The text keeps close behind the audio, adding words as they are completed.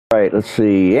Right, let's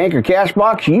see. Anchor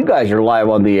Cashbox, you guys are live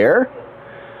on the air.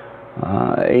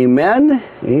 Amen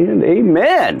and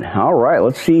amen. All right,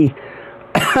 let's see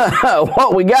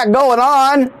what we got going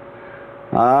on.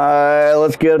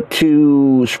 Let's get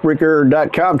to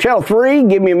Spreaker.com. Channel 3,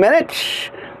 give me a minute.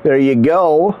 There you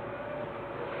go.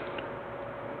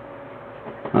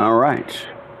 All right.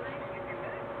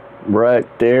 Right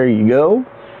there you go.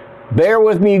 Bear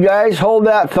with me, you guys. Hold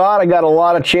that thought. I got a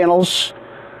lot of channels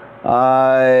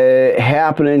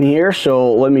happening here,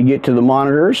 so let me get to the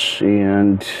monitors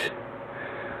and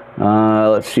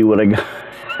let's see what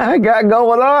I got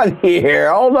going on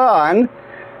here. Hold on.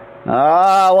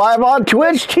 Live on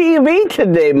Twitch TV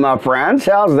today, my friends.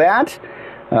 How's that?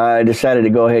 I decided to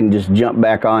go ahead and just jump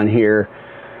back on here.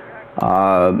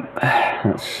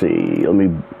 Let's see. Let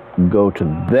me go to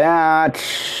that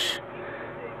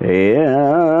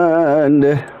and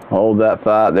hold that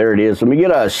thought. There it is. Let me get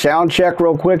a sound check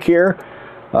real quick here,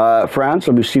 friends.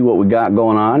 Let me see what we got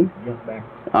going on.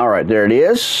 All right, there it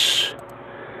is.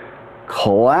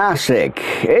 Classic.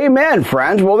 Amen,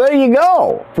 friends. Well, there you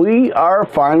go. We are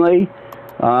finally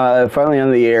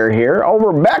on the air here.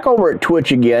 Back over at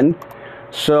Twitch again.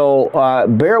 So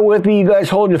bear with me, you guys.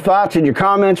 Hold your thoughts and your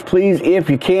comments, please, if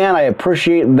you can. I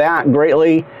appreciate that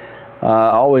greatly.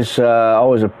 Always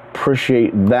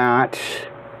appreciate that.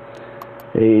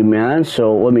 Amen.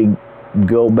 So let me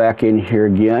go back in here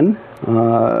again.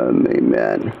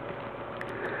 Amen.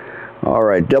 All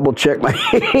right, double check my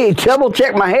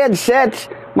headset,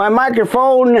 my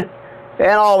microphone,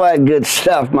 and all that good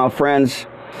stuff, my friends.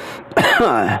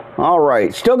 All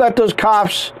right, still got those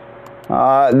coughs.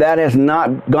 That has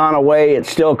not gone away. It's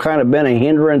still kind of been a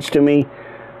hindrance to me,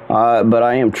 but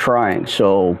I am trying.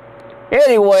 So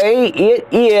anyway, it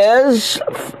is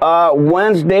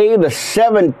Wednesday, the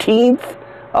 17th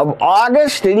of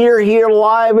August, and you're here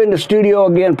live in the studio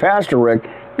again, Pastor Rick.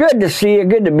 Good to see you.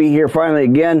 Good to be here finally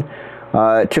again.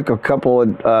 It took a couple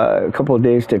of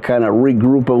days to kind of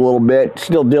regroup a little bit.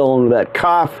 Still dealing with that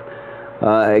cough.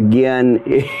 Again,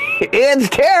 it's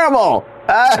terrible.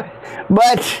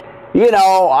 But you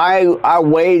know, I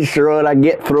wade through it. I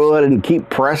get through it and keep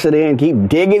pressing in, keep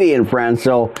digging in, friends.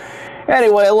 So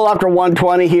anyway, a little after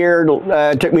 1:20 here.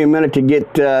 It took me a minute to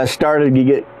get started, to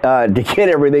get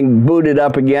everything booted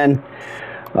up again.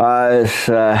 It's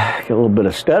got a little bit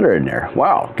of stutter in there.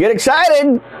 Wow, get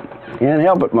excited! Can't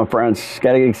help it, my friends.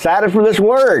 Got to get excited for this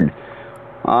word.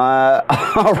 All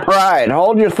right,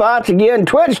 hold your thoughts again.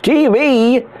 Twitch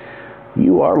TV,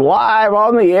 you are live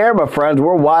on the air, my friends.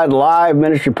 Worldwide Live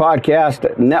Ministry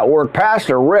Podcast Network.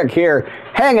 Pastor Rick here,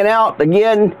 hanging out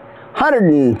again.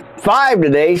 105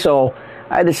 today, so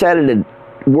I decided to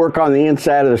work on the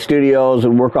inside of the studios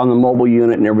and work on the mobile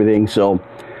unit and everything. So,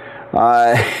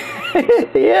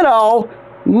 you know,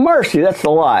 mercy, that's a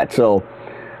lot. So,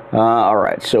 all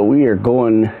right, so we are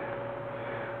going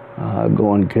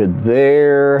good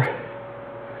there.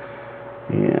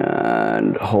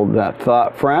 And hold that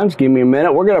thought, friends. Give me a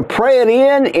minute. We're going to pray it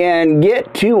in and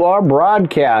get to our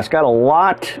broadcast. Got a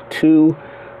lot to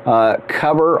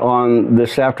cover on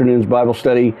this afternoon's Bible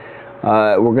study.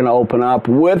 We're going to open up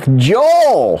with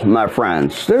Joel, my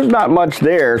friends. There's not much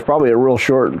there. It's probably a real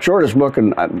shortest book,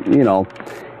 and you know,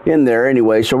 in there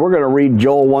anyway. So we're going to read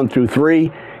Joel 1 through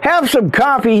 3. Have some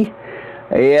coffee,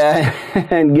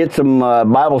 and get some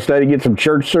Bible study, get some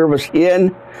church service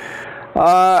in.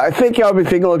 I think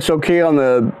everything looks okay on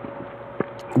the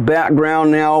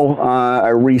background now. I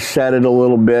reset it a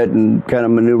little bit and kind of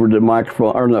maneuvered the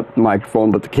microphone, or not the microphone,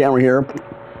 but the camera here.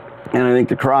 And I think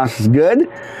the cross is good.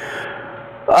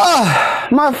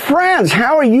 My friends,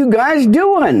 how are you guys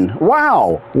doing?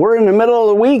 Wow, we're in the middle of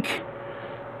the week.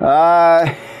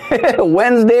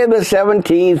 Wednesday the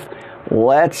 17th.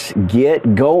 Let's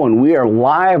get going. We are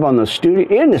live on the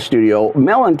studio,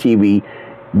 Melon TV,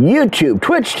 YouTube,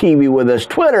 Twitch TV with us,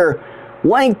 Twitter,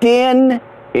 LinkedIn,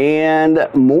 and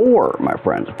more, my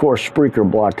friends. Of course, Spreaker,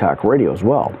 Blog Talk Radio as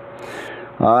well.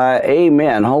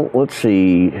 Amen. Let's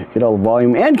see. Get all the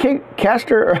volume. And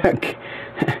Castbox,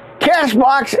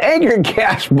 Anchor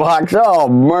Castbox. Oh,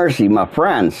 mercy, my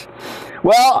friends.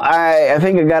 Well, I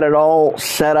think I got it all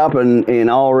set up and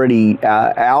already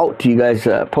out. You guys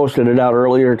posted it out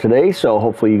earlier today, so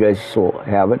hopefully you guys will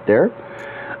have it there.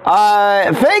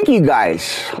 Thank you,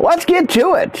 guys. Let's get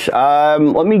to it.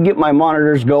 Let me get my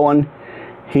monitors going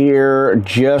here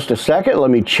just a second.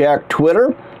 Let me check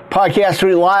Twitter. Podcast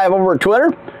 3 live over at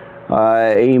Twitter.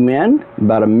 Amen.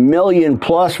 About 1 million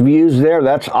plus views there.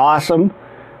 That's awesome.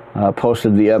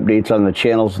 Posted the updates on the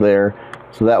channels there.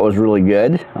 So that was really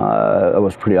good. That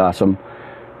was pretty awesome.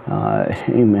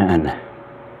 Amen.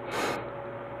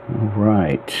 All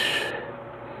right.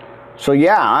 So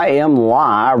yeah, I am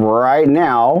live right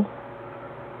now.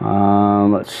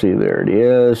 Let's see, there it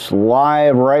is.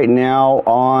 Live right now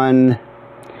on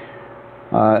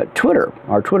Twitter,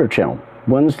 our Twitter channel.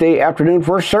 Wednesday afternoon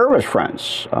first service,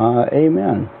 friends.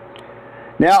 Amen.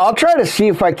 Now, I'll try to see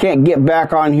if I can't get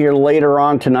back on here later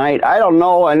on tonight. I don't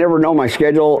know. I never know my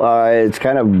schedule. It's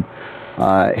kind of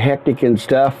hectic and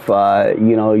stuff.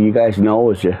 You guys know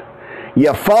as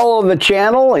you follow the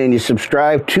channel and you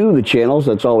subscribe to the channels.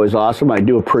 That's always awesome. I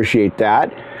do appreciate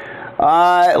that.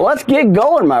 Let's get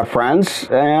going, my friends,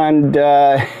 and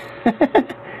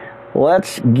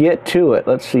let's get to it.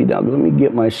 Let's see now. Let me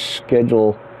get my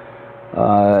schedule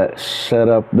set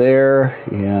up there,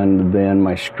 and then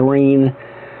my screen.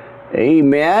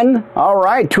 Amen. All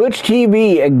right, Twitch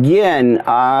TV again.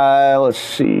 Let's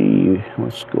see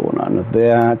what's going on with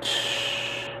that.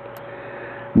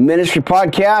 Ministry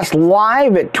Podcast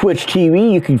live at Twitch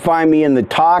TV. You can find me in the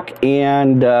talk,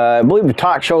 and I believe the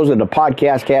talk shows in the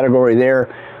podcast category there.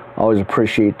 Always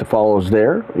appreciate the follows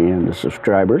there and the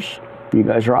subscribers. You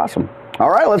guys are awesome. All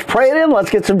right, let's pray it in. Let's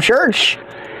get some church.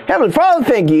 Heavenly Father,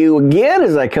 thank you again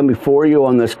as I come before you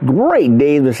on this great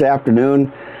day this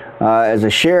afternoon. As I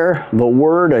share the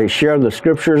word, I share the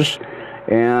scriptures,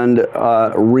 and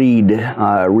read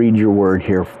your word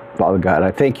here, Father God.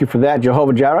 I thank you for that,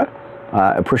 Jehovah Jireh.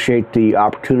 I appreciate the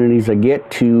opportunities I get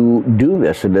to do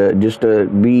this and to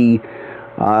be,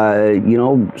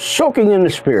 soaking in the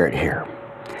Spirit here.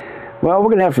 Well, we're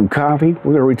going to have some coffee. We're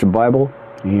going to read some Bible,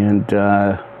 and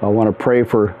I want to pray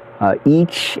for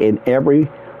each and every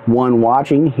one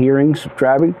watching, hearing,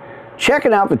 subscribing,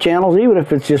 checking out the channels, even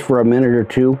if it's just for a minute or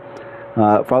two.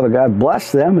 Father God,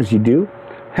 bless them as you do.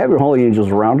 Have your holy angels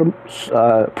around them.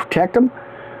 Protect them.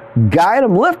 Guide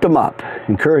them. Lift them up.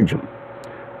 Encourage them,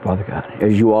 Father God,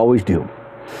 as you always do.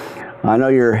 I know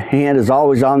your hand is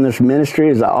always on this ministry,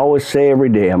 as I always say every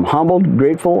day. I'm humbled,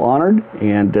 grateful, honored,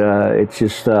 and it's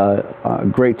just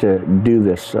great to do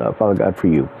this, Father God, for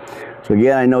you. So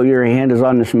again, I know your hand is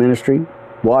on this ministry.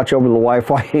 Watch over the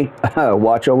Wi-Fi.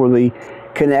 Watch over the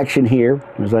connection here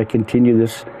as I continue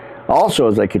this. Also,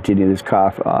 as I continue this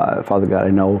cough, Father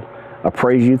God, I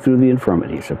praise you through the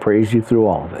infirmities. I praise you through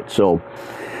all of it. So,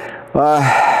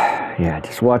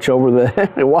 just watch over the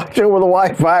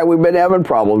Wi-Fi. We've been having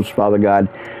problems, Father God,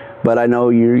 but I know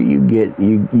you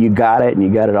got it, and you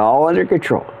got it all under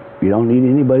control. You don't need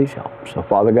anybody's help. So,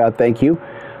 Father God, thank you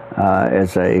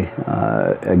as I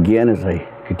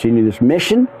continue this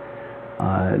mission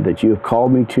that you have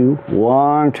called me to a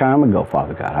long time ago,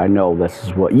 Father God. I know this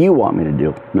is what you want me to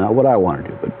do, not what I want to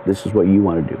do, but this is what you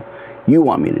want to do. You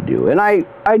want me to do, and I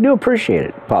do appreciate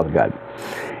it, Father God.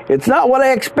 It's not what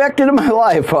I expected in my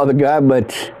life, Father God,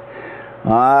 but,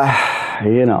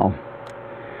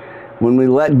 when we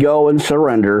let go and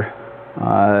surrender,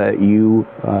 you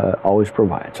always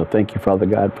provide. So thank you, Father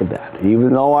God, for that.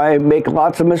 Even though I make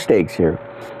lots of mistakes here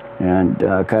and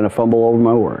kind of fumble over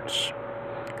my words,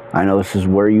 I know this is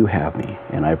where you have me,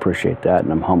 and I appreciate that,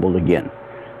 and I'm humbled again.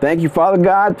 Thank you, Father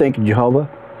God. Thank you, Jehovah.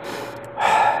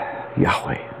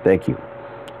 Yahweh, thank you.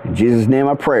 In Jesus' name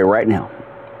I pray right now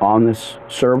on this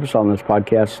service, on this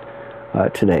podcast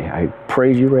today. I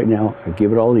praise you right now. I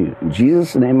give it all to you. In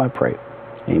Jesus' name I pray.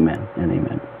 Amen and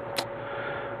amen.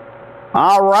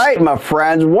 All right, my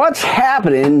friends, what's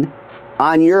happening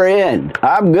on your end?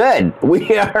 I'm good.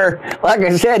 We are, like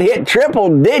I said, hit triple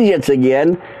digits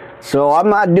again. So I'm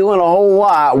not doing a whole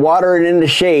lot, watering in the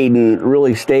shade and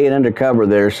really staying under cover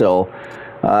there. So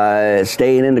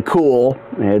staying in the cool,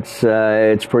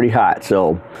 it's pretty hot.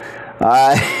 So,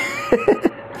 all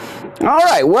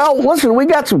right. Well, listen, we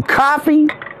got some coffee.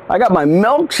 I got my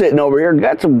milk sitting over here.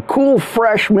 Got some cool,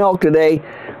 fresh milk today.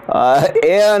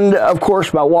 And, of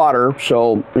course, my water.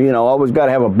 So, always got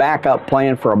to have a backup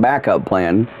plan for a backup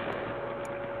plan.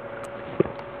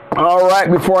 All right,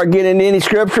 before I get into any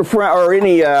scripture or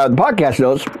any podcast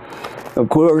notes, of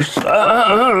course,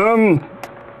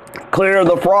 clear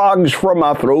the frogs from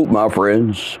my throat, my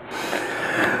friends.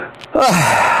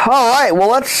 All right, well,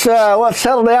 let's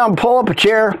settle down, pull up a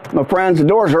chair, my friends. The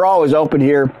doors are always open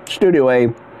here, Studio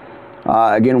A.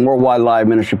 Again, Worldwide Live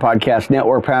Ministry Podcast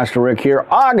Network. Pastor Rick here.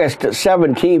 August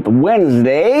 17th,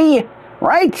 Wednesday,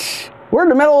 right? We're in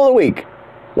the middle of the week.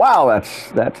 Wow,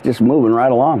 that's just moving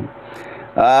right along.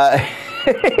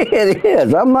 It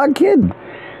is. I'm not kidding.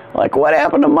 Like, what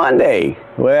happened to Monday?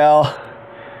 Well,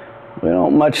 we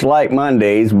don't much like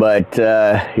Mondays, but,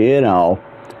 we're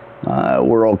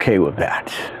okay with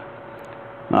that.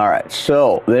 All right,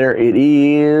 so there it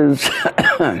is.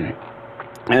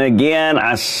 And again,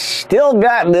 I still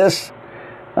got this,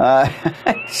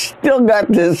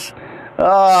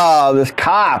 this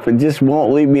cough. It just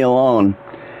won't leave me alone.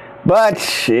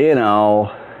 But, you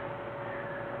know,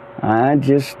 I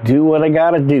just do what I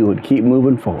got to do and keep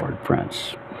moving forward,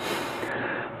 friends.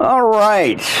 All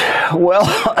right. Well,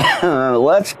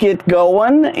 let's get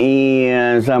going.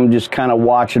 And I'm just kind of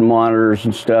watching monitors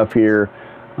and stuff here,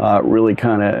 really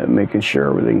kind of making sure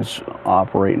everything's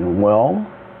operating well.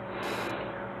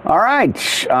 All right,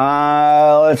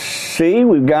 let's see.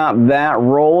 We've got that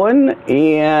rolling.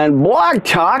 And Blog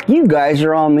Talk, you guys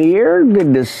are on the air.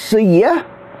 Good to see you.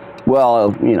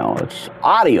 Well, you know, it's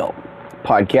audio,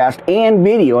 podcast, and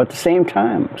video at the same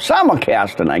time.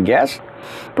 Simulcasting, I guess.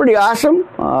 Pretty awesome.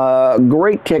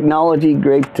 Great technology,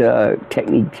 great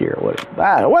techniques here.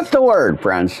 What's the word,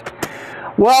 friends?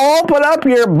 Well, open up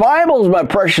your Bibles, my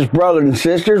precious brothers and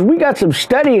sisters. We got some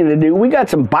studying to do. We got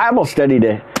some Bible study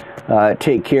to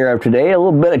take care of today. A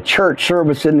little bit of church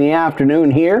service in the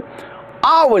afternoon here.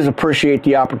 I always appreciate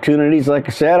the opportunities. Like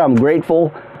I said, I'm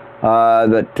grateful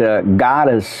that God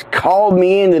has called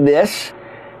me into this,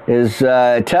 as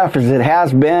tough as it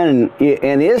has been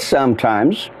and is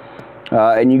sometimes.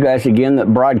 And you guys, again,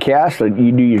 that broadcast, that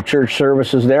you do your church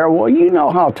services there, well, you know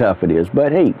how tough it is.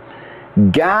 But hey,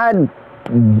 God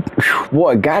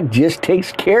just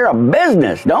takes care of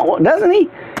business, doesn't he?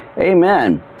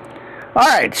 Amen. All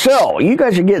right, so you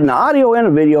guys are getting the audio and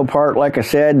the video part, like I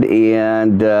said,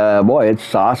 and boy,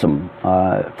 it's awesome,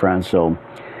 friends. So,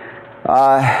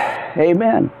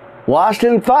 amen. Lost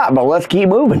in thought, but let's keep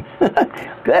moving.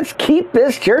 Let's keep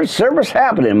this church service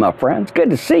happening, my friends. Good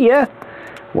to see you.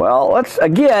 Well,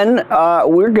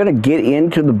 we're going to get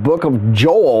into the book of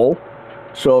Joel.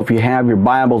 So if you have your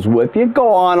Bibles with you,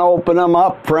 go on, open them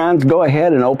up, friends. Go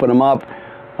ahead and open them up,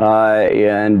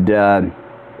 and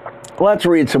let's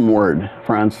read some word,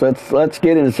 friends. Let's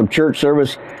get into some church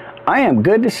service. I am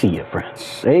good to see you,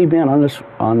 friends. Amen.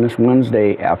 On this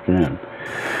Wednesday afternoon.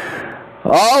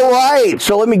 All right.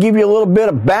 So let me give you a little bit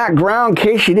of background in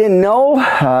case you didn't know.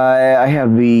 I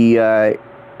have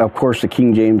of course, the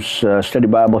King James Study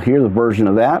Bible here, the version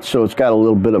of that. So it's got a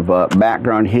little bit of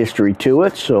background history to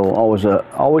it. So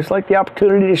always like the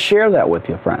opportunity to share that with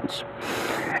you, friends.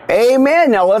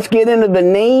 Amen. Now let's get into the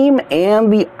name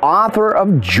and the author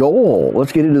of Joel.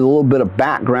 Let's get into a little bit of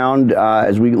background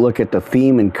as we look at the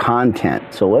theme and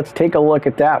content. So let's take a look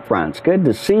at that, friends. Good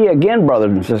to see you again,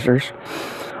 brothers and sisters.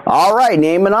 All right,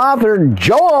 name and author,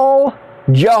 Joel.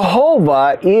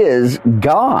 Jehovah is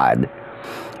God.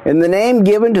 And the name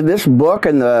given to this book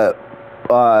and the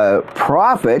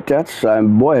prophet, that's,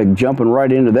 boy, jumping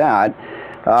right into that.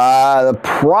 The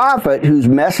prophet whose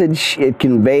message it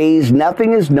conveys,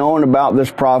 nothing is known about this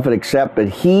prophet except that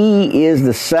he is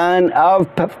the son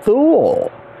of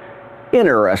Pethuel.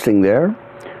 Interesting there.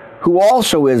 Who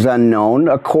also is unknown.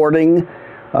 According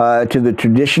to the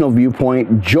traditional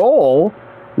viewpoint, Joel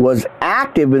was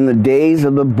active in the days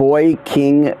of the boy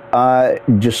king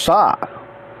Josiah.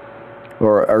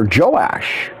 Or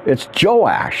Joash. It's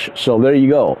Joash. So there you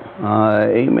go.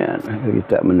 Amen. I'm going to get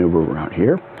that maneuver around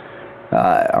here.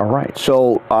 All right.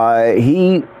 So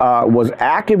he was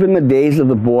active in the days of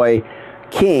the boy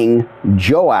king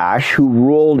Joash, who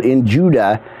ruled in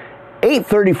Judah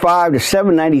 835 to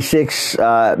 796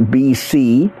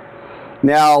 BC.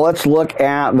 Now let's look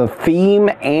at the theme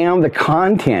and the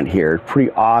content here. Pretty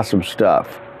awesome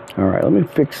stuff. All right. Let me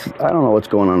fix. I don't know what's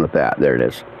going on with that. There it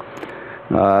is.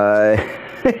 I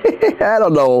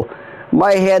don't know.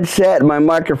 My headset and my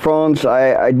microphones,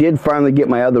 I did finally get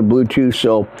my other Bluetooth,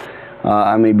 so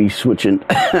I may be switching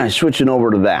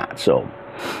over to that. So,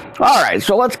 all right,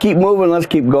 so let's keep moving. Let's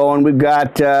keep going. We've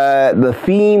got the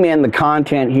theme and the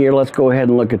content here. Let's go ahead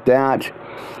and look at that.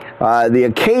 The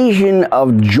occasion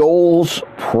of Joel's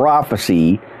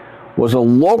prophecy was a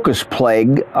locust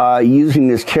plague, using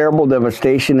this terrible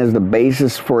devastation as the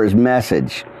basis for his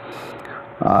message.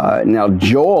 Now,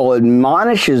 Joel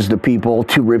admonishes the people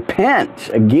to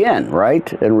repent again,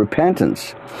 right? And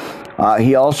repentance.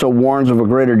 He also warns of a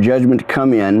greater judgment to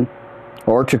come in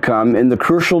the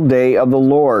crucial day of the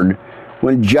Lord,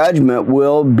 when judgment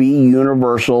will be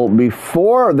universal.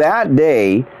 Before that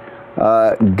day,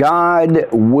 God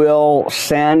will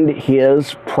send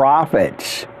his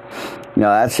prophets.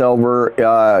 Now, that's over.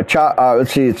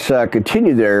 Let's see, it's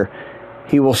continued there.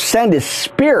 He will send his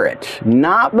spirit,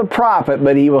 not the prophet,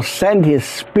 but he will send his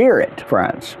spirit,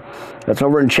 friends. That's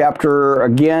over in chapter,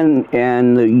 again,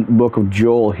 in the book of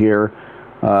Joel here.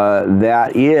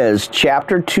 That is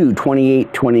chapter 2,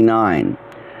 28-29.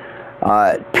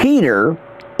 Peter,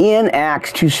 in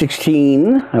Acts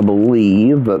 2:16, I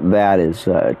believe, but that is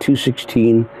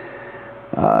 2:16,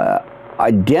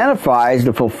 identifies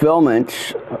the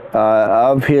fulfillment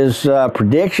of his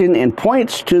prediction and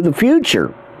points to the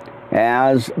future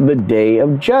as the day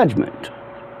of judgment.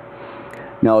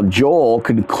 Now, Joel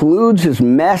concludes his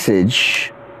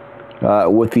message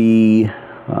with the,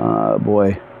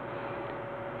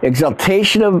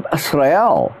 exaltation of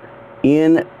Israel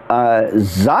in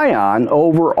Zion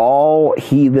over all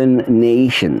heathen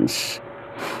nations.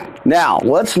 Now,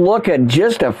 let's look at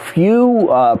just a few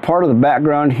part of the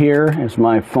background here as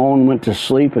my phone went to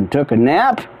sleep and took a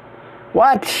nap.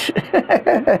 What?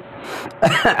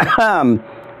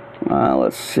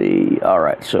 Let's see. All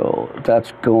right, so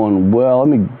that's going well. Let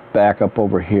me back up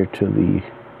over here to the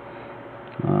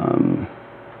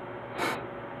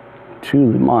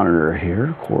monitor here,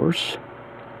 of course.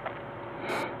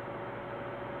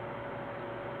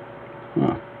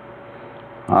 Huh.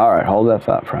 All right, hold that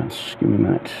thought, friends. Give me a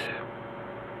minute.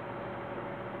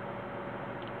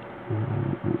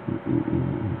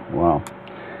 Wow.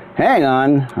 Hang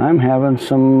on. I'm having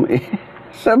some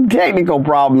technical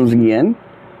problems again.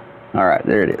 All right,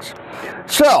 there it is.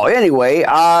 So, anyway,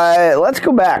 let's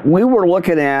go back. We were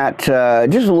looking at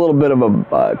just a little bit of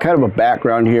a kind of a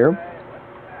background here.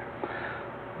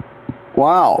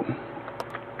 Wow.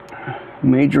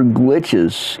 Major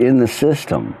glitches in the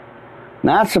system.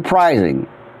 Not surprising.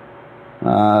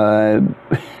 It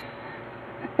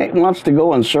wants to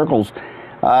go in circles.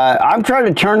 I'm trying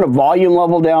to turn the volume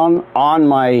level down on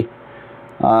my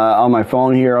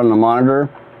phone here on the monitor,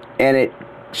 and it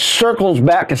circles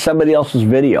back to somebody else's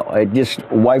video. It just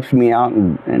wipes me out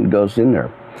and goes in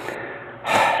there.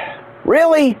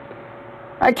 Really?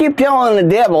 I keep telling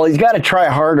the devil he's got to try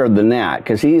harder than that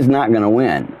because he's not going to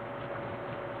win.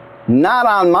 Not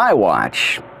on my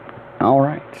watch. All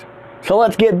right. So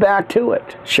let's get back to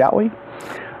it, shall we?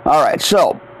 All right,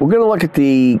 so we're going to look at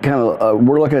the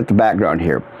we're looking at the background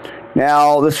here.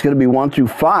 Now, this is going to be 1 through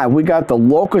 5. We got the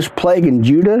locust plague in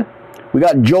Judah. We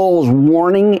got Joel's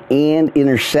warning and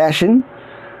intercession.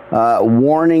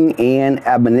 Warning and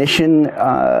admonition.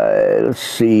 Let's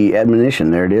see,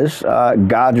 admonition, there it is.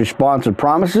 God's response and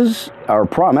promises, or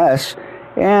promise,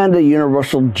 and the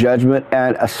universal judgment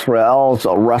and Israel's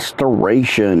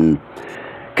restoration.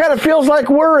 Kind of feels like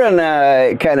we're in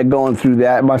kind of going through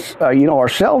that,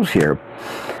 ourselves here.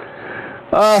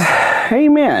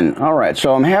 Amen. All right,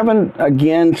 so I'm having,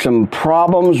 again, some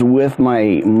problems with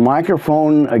my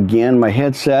microphone, again, my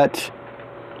headset,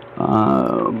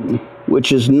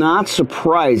 which is not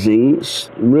surprising,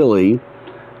 really.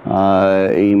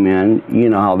 Amen. You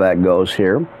know how that goes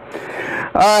here.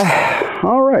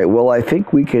 All right, well, I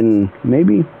think we can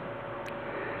maybe,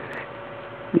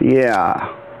 yeah.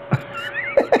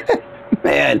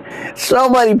 Man, so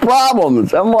many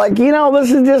problems. I'm like,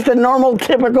 this is just a normal,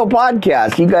 typical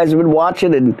podcast. You guys have been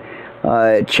watching and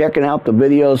checking out the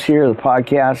videos here, the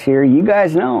podcast here. You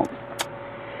guys know.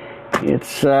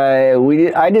 It's,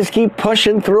 I just keep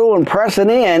pushing through and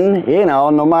pressing in,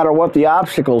 no matter what the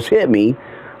obstacles hit me.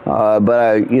 But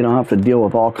I, have to deal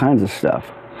with all kinds of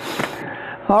stuff.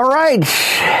 All right.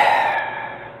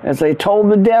 As I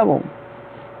told the devil,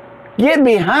 get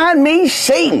behind me,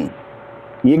 Satan.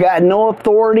 You got no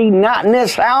authority, not in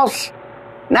this house,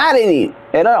 not any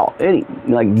at all.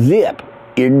 Like zip.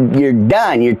 You're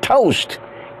done. You're toast.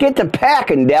 Get to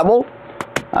packing, devil.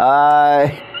 Man,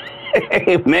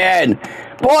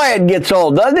 boy, it gets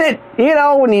old, doesn't it?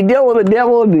 When you deal with the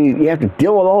devil, you have to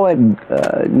deal with all that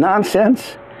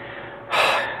nonsense.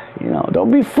 Don't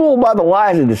be fooled by the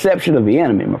lies and deception of the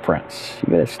enemy, my friends.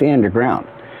 You got to stand your ground.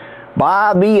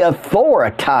 By the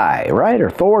authority, right? Or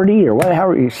authority, or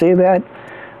however you say that.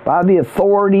 By the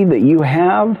authority that you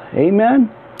have.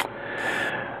 Amen.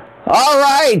 All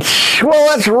right. Well,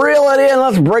 let's reel it in.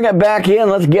 Let's bring it back in.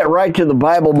 Let's get right to the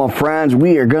Bible, my friends.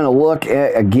 We are going to look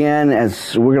at, again,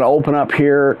 as we're going to open up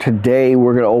here today,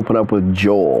 we're going to open up with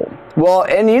Joel. Well,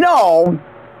 and y'all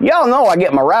know I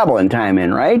get my rabbling time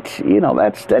in, right?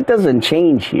 That doesn't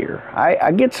change here.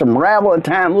 I get some rabbling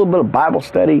time, a little bit of Bible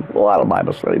study, a lot of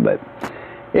Bible study, but,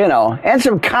 and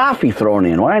some coffee thrown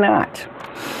in. Why not?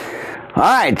 All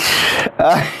right.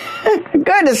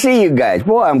 Good to see you guys.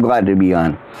 Boy, I'm glad to be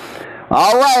on.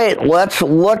 All right, let's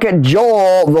look at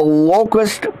Joel, the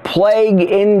locust plague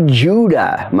in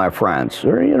Judah, my friends.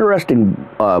 Very interesting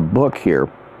book here.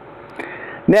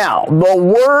 Now, the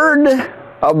word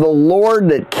of the Lord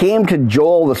that came to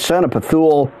Joel, the son of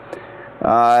Pethuel,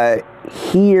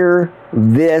 hear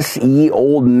this, ye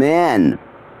old men,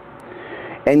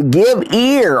 and give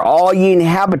ear, all ye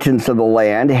inhabitants of the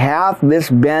land. Hath this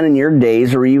been in your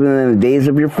days, or even in the days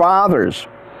of your fathers?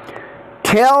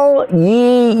 Tell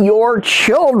ye your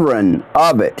children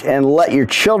of it, and let your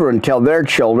children tell their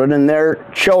children, and their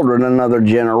children another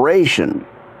generation.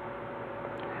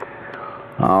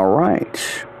 All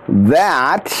right.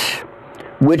 That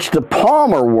which the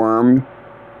palmer worm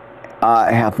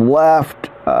hath left,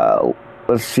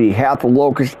 hath the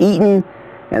locust eaten,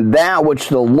 and that which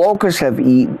the locust hath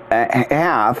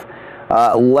left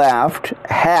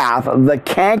hath the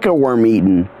cankerworm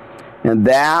eaten, and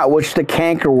that which the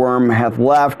cankerworm hath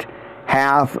left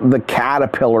hath the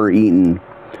caterpillar eaten.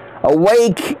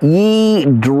 Awake, ye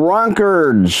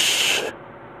drunkards,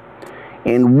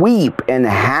 and weep and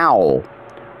howl,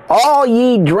 all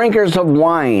ye drinkers of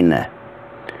wine,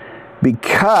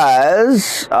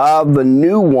 because of the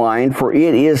new wine, for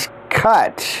it is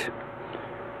cut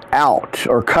out,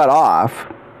 or cut off,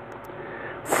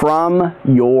 from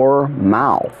your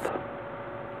mouth.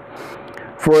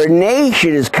 For a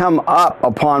nation is come up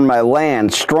upon my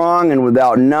land, strong and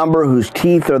without number, whose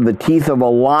teeth are the teeth of a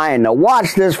lion. Now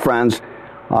watch this, friends.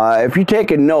 If you're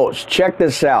taking notes, check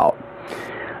this out.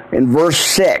 In verse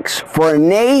 6, for a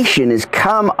nation is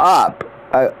come up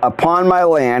upon my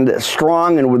land,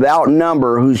 strong and without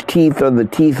number, whose teeth are the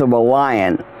teeth of a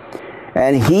lion.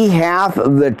 And he hath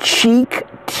the cheek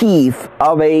teeth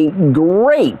of a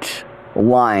great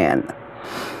lion.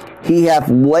 He hath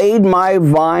laid my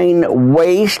vine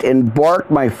waste and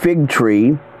barked my fig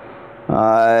tree.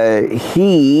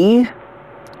 He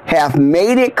hath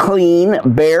made it clean,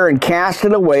 bare, and cast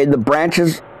it away. The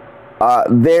branches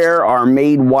there are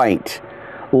made white.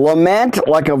 Lament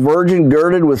like a virgin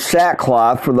girded with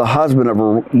sackcloth for the husband of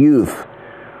her youth.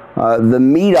 The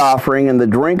meat offering and the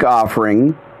drink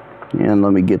offering, and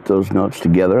let me get those notes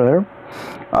together there,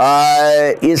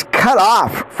 is cut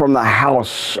off from the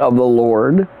house of the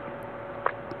Lord.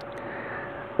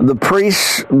 The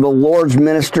priests, the Lord's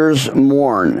ministers,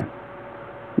 mourn.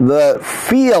 The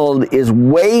field is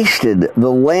wasted,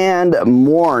 the land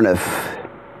mourneth.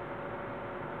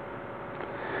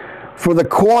 For the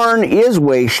corn is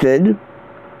wasted,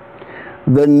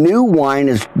 the new wine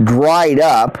is dried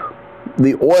up,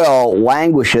 the oil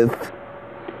languisheth.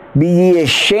 Be ye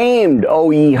ashamed, O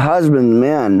ye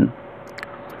husbandmen.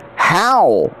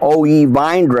 Howl, O ye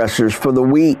vine dressers, for the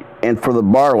wheat and for the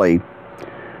barley,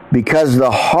 because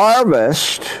the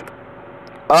harvest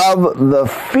of the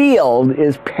field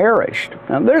is perished.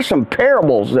 Now, there's some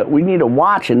parables that we need to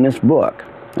watch in this book.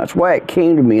 That's why it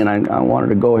came to me, and I wanted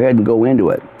to go ahead and go into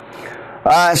it.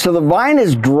 So the vine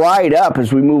is dried up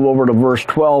as we move over to verse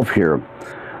 12 here.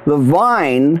 The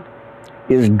vine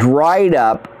is dried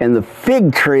up, and the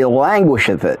fig tree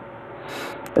languisheth it.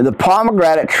 And the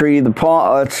pomegranate tree, the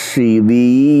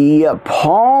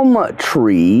palm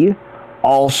tree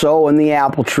also, and the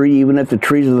apple tree, even if the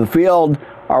trees of the field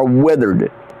are withered,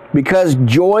 because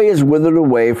joy is withered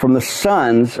away from the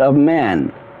sons of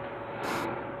men.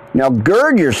 Now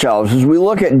gird yourselves as we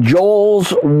look at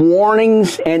Joel's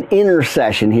warnings and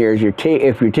intercession here.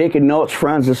 If you're taking notes,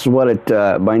 friends, this is what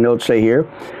my notes say here.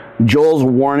 Joel's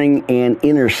warning and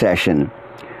intercession.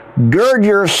 Gird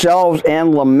yourselves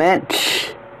and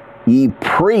lament, ye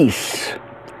priests.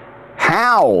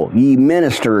 Howl, ye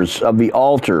ministers of the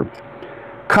altar.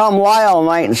 Come lie all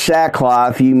night in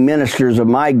sackcloth, ye ministers of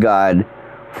my God,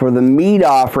 for the meat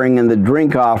offering and the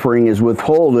drink offering is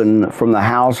withholden from the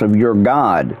house of your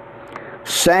God.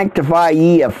 Sanctify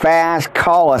ye a fast,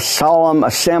 call a solemn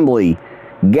assembly,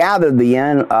 gather the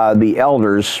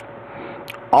elders,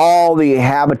 all the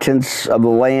inhabitants of the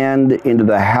land into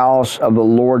the house of the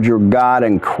Lord your God,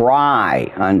 and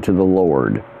cry unto the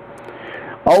Lord.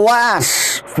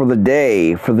 Alas for the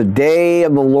day of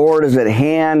the Lord is at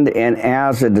hand, and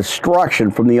as a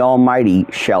destruction from the Almighty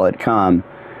shall it come.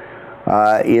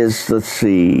 In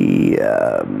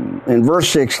verse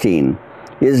 16,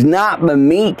 is not the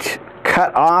meat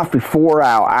cut off before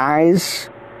our eyes?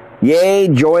 Yea,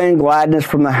 joy and gladness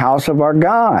from the house of our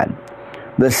God.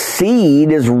 The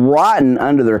seed is rotten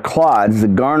under their clods, the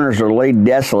garners are laid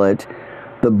desolate,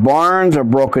 the barns are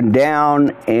broken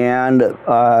down, and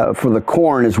for the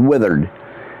corn is withered.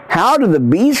 How do the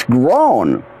beasts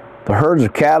groan? The herds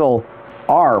of cattle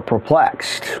are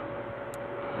perplexed.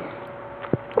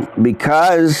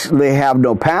 Because they have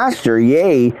no pasture,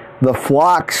 yea, the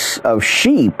flocks of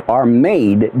sheep are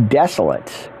made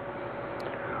desolate.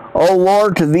 O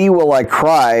Lord, to thee will I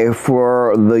cry,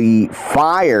 for the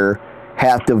fire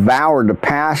hath devoured the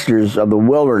pastures of the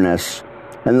wilderness,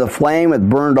 and the flame hath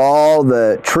burned all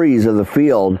the trees of the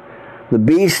field. The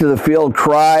beasts of the field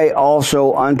cry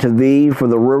also unto thee, for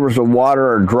the rivers of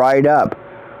water are dried up.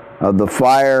 The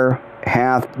fire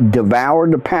hath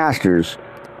devoured the pastures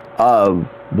of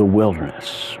the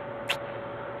wilderness.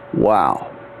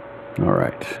 Wow. All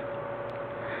right.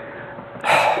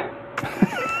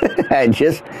 I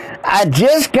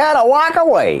just gotta walk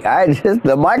away.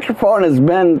 The microphone has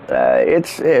been,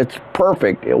 it's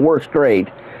perfect. It works great.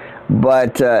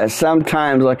 But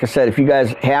sometimes, like I said, if you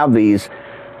guys have these,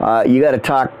 you got to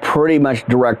talk pretty much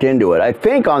direct into it. I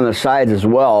think on the sides as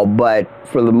well, but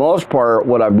for the most part,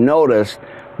 what I've noticed,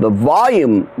 the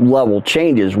volume level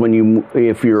changes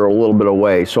if you're a little bit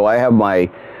away. So I have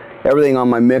everything on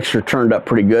my mixer turned up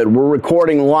pretty good. We're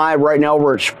recording live right now.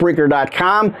 We're at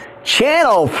Spreaker.com,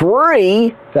 Channel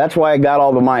 3. That's why I got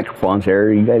all the microphones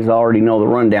here. You guys already know the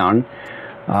rundown.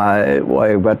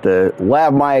 I've got the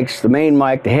lav mics, the main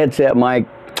mic, the headset mic.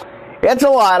 It's a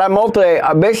lot.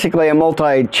 I'm basically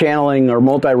multi-channeling or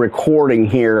multi-recording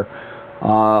here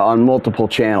on multiple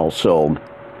channels. So,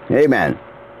 amen.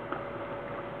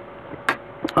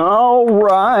 All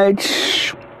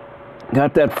right.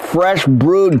 Got that fresh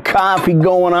brewed coffee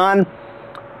going on.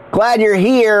 Glad you're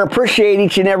here. Appreciate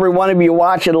each and every one of you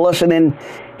watching, listening,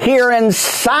 hearing,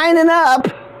 signing up.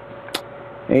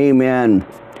 Amen.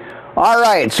 All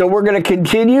right, so we're going to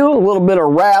continue. A little bit of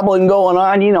rabbling going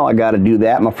on. You know I got to do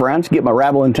that, my friends. Get my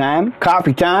rabbling time,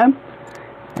 coffee time,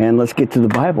 and let's get to the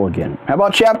Bible again. How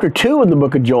about chapter 2 in the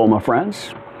book of Joel, my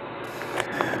friends?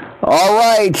 All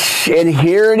right, and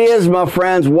here it is, my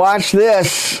friends. Watch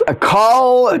this. A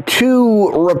call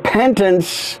to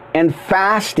repentance and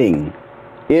fasting,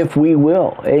 if we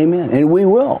will. Amen. And we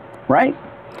will, right?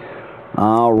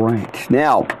 All right.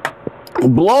 Now,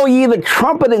 blow ye the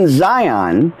trumpet in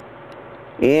Zion,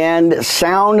 and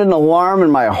sound an alarm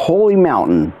in my holy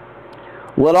mountain.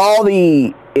 Let all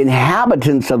the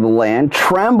inhabitants of the land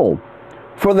tremble,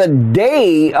 for the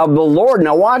day of the Lord.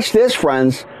 Now watch this,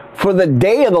 friends. For the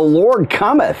day of the Lord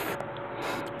cometh,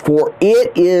 for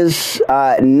it is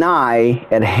nigh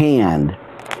at hand.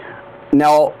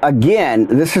 Now, again,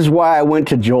 this is why I went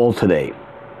to Joel today.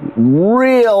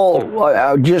 Boy,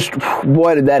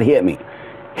 did that hit me.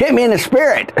 Hit me in the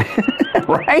spirit,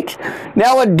 right?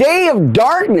 Now, a day of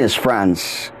darkness,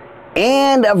 friends,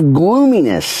 and of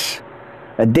gloominess,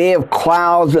 a day of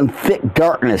clouds and thick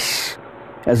darkness,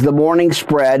 as the morning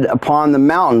spread upon the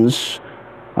mountains,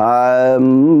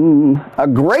 a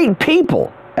great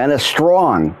people and a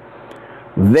strong.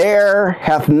 There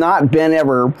hath not been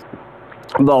ever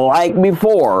the like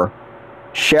before,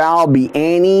 shall be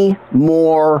any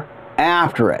more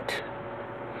after it,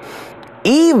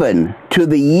 even to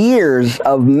the years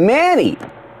of many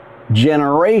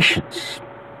generations.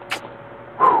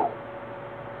 Whew.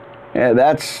 Yeah,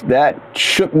 that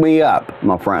shook me up,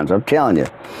 my friends. I'm telling you,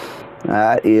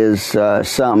 that is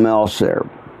something else there.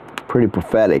 Pretty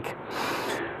prophetic.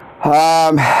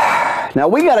 Now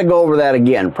we got to go over that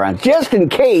again, friends, just in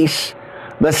case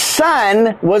the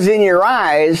sun was in your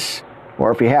eyes,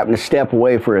 or if you happen to step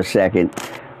away for a second.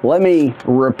 Let me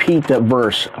repeat the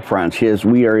verse, friends.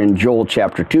 We are in Joel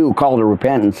chapter 2, call to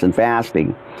repentance and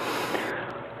fasting.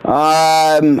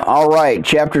 All right,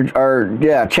 chapter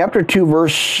 2,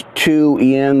 verse 2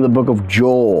 in the book of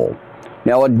Joel.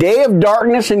 Now, a day of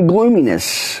darkness and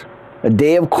gloominess, a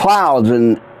day of clouds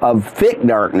and of thick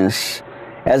darkness,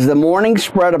 as the morning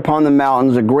spread upon the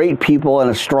mountains, a great people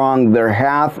and a strong, there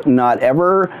hath not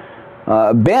ever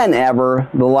been ever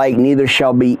the like, neither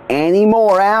shall be any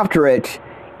more after it,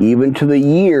 even to the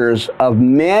years of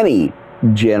many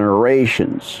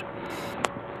generations.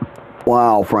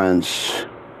 Wow, friends.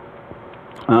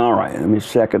 All right, let me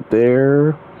second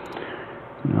there.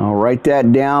 I'll write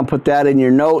that down, put that in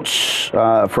your notes,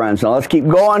 friends. Now let's keep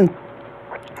going.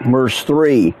 Verse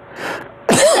 3.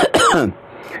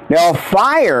 Now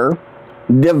fire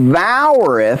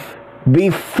devoureth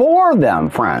before them,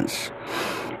 friends,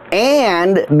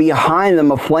 and behind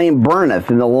them a flame burneth,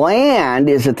 and the land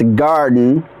is at the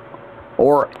garden,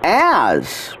 or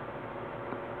as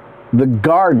the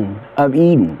Garden of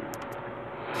Eden.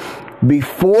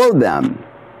 Before them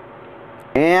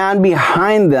and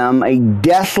behind them a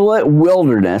desolate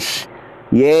wilderness,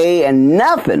 yea, and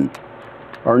nothing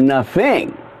or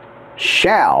nothing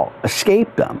shall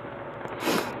escape them.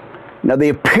 Now the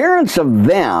appearance of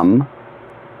them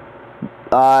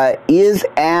is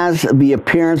as the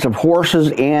appearance of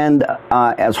horses and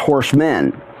as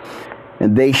horsemen,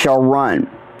 and they shall run.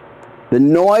 The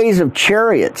noise of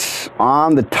chariots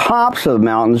on the tops of the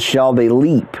mountains shall they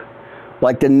leap,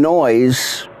 like the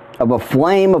noise of a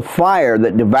flame of fire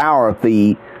that devoureth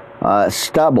the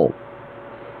stubble.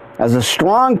 As a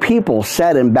strong people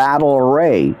set in battle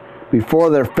array,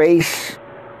 before their face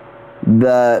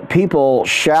the people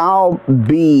shall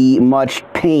be much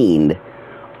pained.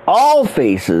 All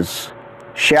faces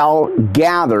shall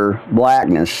gather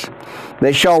blackness.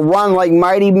 They shall run like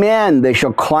mighty men. They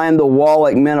shall climb the wall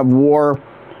like men of war.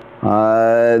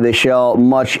 They shall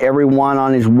march every one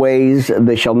on his ways.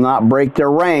 They shall not break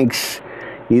their ranks.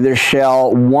 Neither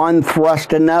shall one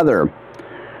thrust another.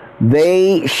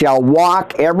 They shall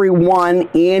walk every one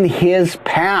in his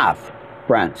path,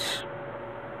 friends.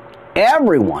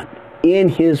 everyone in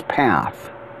his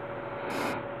path.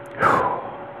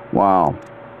 Wow.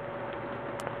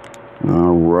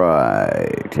 All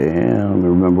right. And let me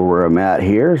remember where I'm at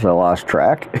here, so I lost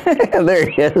track. There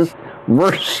it is.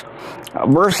 Verse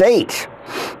 8.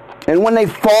 And when they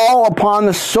fall upon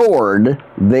the sword,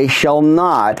 they shall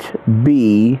not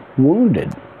be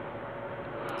wounded.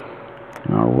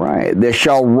 All right. They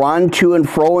shall run to and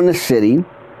fro in the city.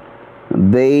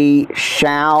 They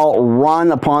shall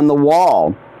run upon the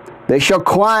wall. They shall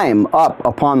climb up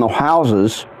upon the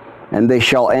houses, and they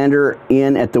shall enter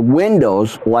in at the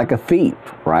windows like a thief,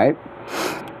 right?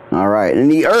 All right.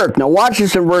 And the earth, now watch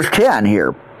this in verse 10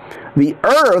 here. The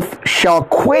earth shall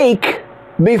quake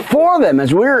before them,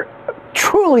 as we're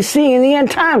truly seeing in the end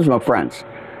times, my friends.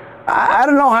 I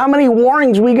don't know how many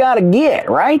warnings we got to get,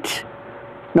 right?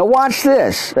 Now watch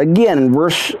this. Again, in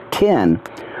verse 10.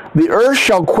 The earth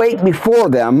shall quake before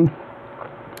them.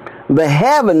 The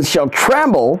heavens shall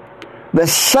tremble. The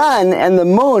sun and the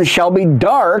moon shall be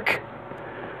dark.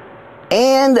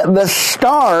 And the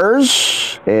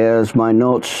stars, as my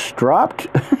notes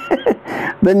dropped,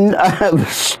 the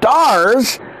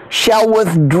stars shall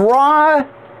withdraw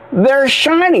their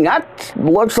shining. That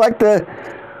looks like the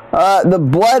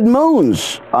blood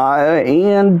moons.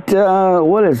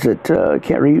 What is it? I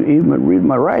can't even read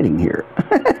my writing here.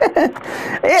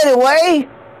 Anyway,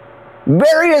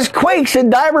 various quakes in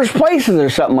divers places or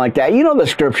something like that. You know the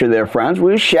scripture there, friends.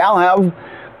 We shall have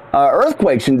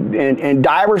earthquakes in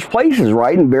divers places,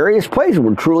 right? In various places.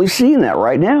 We're truly seeing that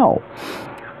right now.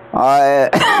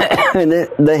 And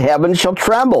the heavens shall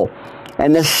tremble,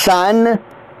 and the sun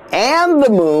and the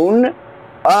moon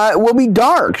will be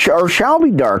dark, or shall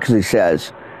be dark, as he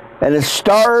says. And the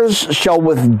stars shall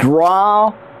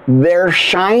withdraw their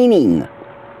shining.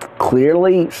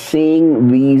 Clearly seeing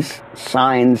these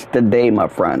signs today, my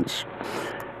friends.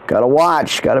 Got to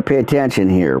watch, got to pay attention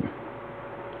here.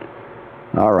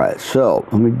 All right, so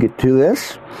let me get to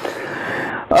this.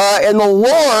 And the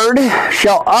Lord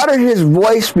shall utter his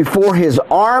voice before his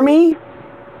army,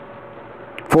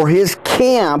 for his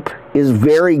camp is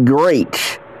very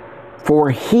great,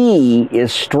 for he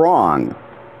is strong,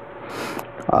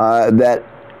 that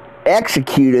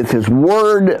executeth his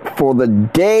word, for the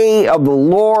day of the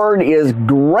Lord is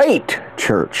great,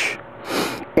 church,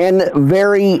 and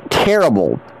very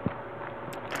terrible.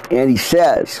 And he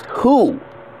says, who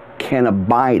can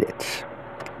abide it?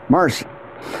 Mercy.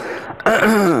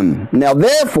 Now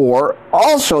therefore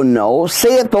also know,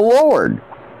 saith the Lord,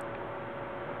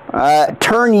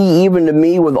 turn ye even to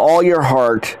me with all your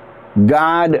heart,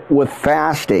 God with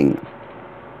fasting,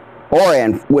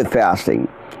 and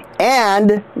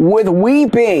with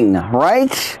weeping,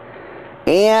 right?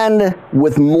 And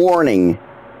with mourning,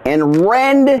 and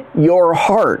rend your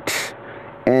heart,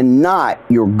 and not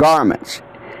your garments,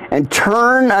 and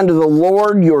turn unto the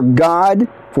Lord your God,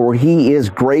 for he is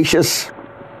gracious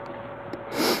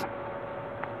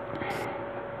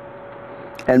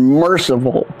and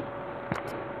merciful,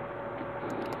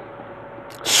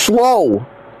 slow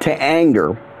to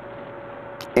anger,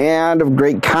 and of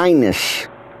great kindness,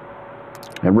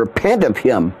 and repent of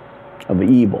him of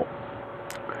evil.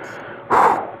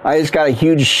 I just got a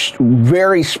huge,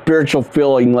 very spiritual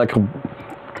feeling, like a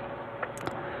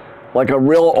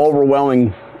real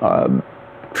overwhelming,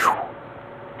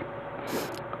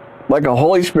 like a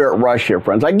Holy Spirit rush here,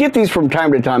 friends. I get these from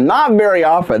time to time, not very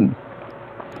often,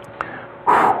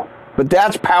 but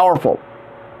that's powerful.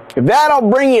 If that'll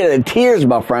bring you to tears,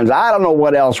 my friends, I don't know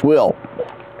what else will.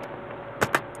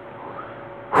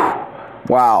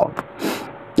 Wow.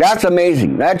 That's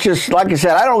amazing. That's just, like I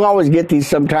said, I don't always get these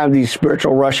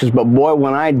spiritual rushes, but boy,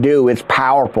 when I do, it's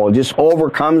powerful. It just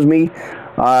overcomes me.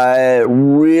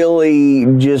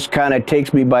 Really just kind of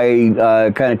takes me by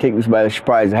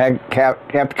surprise. I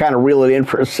have to kind of reel it in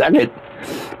for a second.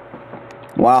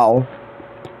 Wow.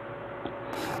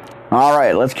 All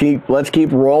right, let's keep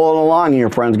rolling along here,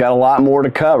 friends. Got a lot more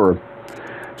to cover.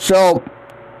 So,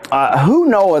 who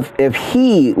knoweth if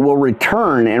he will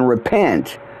return and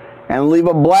repent and leave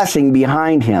a blessing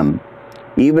behind him,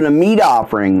 even a meat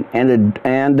offering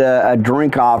and a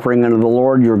drink offering unto the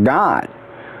Lord your God?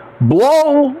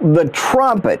 Blow the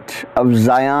trumpet of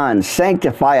Zion,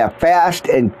 sanctify a fast,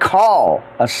 and call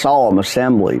a solemn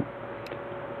assembly.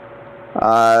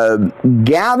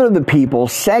 Gather the people,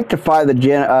 sanctify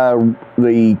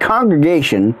the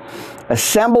congregation,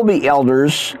 assemble the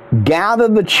elders, gather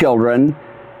the children,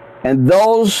 and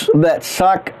those that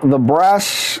suck the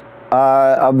breasts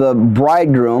of the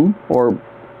bridegroom, or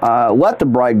let the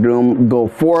bridegroom go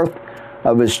forth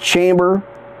of his chamber,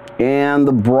 and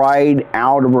the bride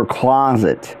out of her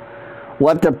closet.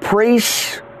 Let the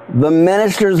priests the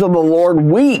ministers of the Lord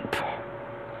weep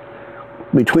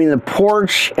between the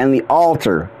porch and the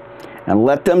altar, and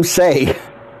let them say,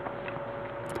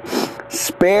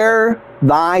 spare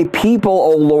thy people,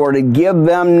 O Lord, and give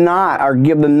them not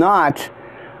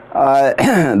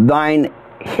thine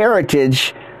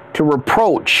heritage to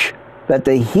reproach, that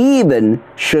the heathen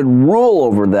should rule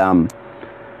over them.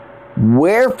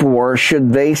 Wherefore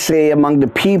should they say among the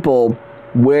people,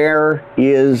 where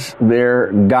is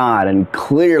their God? And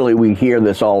clearly we hear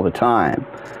this all the time.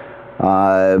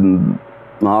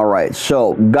 All right,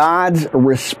 so God's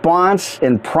response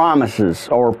and promises,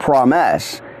 or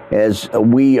promise, as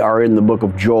we are in the book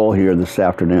of Joel here this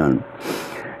afternoon.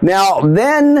 Now,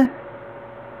 then,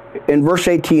 in verse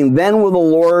 18, then will the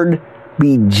Lord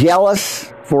be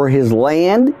jealous for his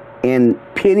land and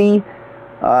pity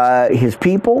his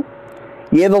people?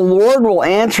 Yea, the Lord will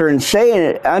answer and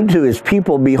say unto his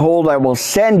people, behold, I will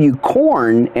send you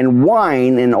corn and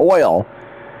wine and oil,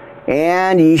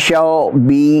 and ye shall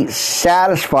be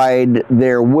satisfied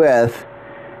therewith,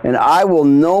 and I will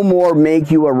no more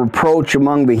make you a reproach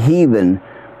among the heathen,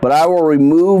 but I will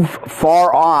remove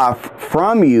far off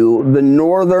from you the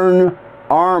northern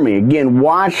army. Again,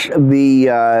 watch the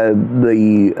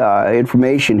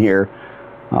information here,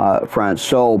 friends.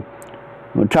 So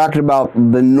we're talking about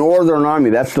the northern army.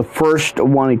 That's the first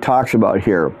one he talks about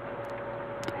here.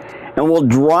 And will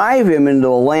drive him into a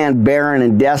land barren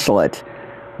and desolate,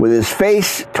 with his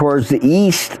face towards the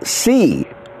east sea.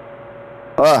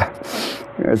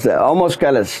 There's that, almost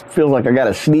feels like I got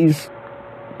a sneeze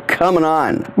coming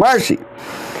on. Mercy.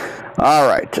 All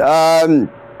right.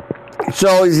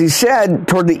 So as he said,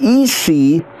 toward the east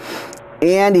sea,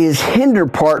 and his hinder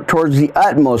part towards the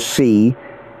utmost sea,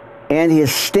 and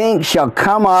his stink shall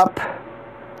come up,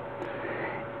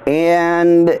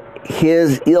 and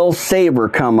his ill savor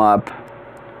come up,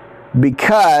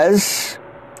 because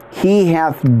he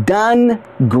hath done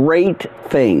great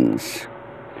things.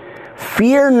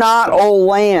 Fear not, O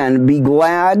land, be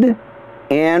glad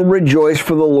and rejoice,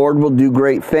 for the Lord will do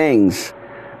great things.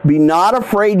 Be not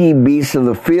afraid, ye beasts of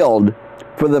the field,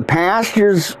 for the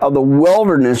pastures of the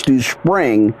wilderness do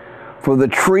spring, for the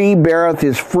tree beareth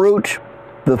his fruit,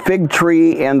 the fig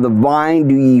tree and the vine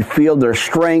do ye feel their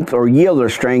strength, or yield their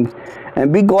strength.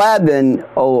 And be glad then,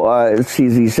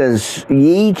 he says,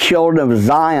 ye children of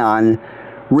Zion,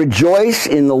 rejoice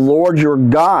in the Lord your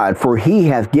God, for he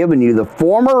hath given you the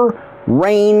former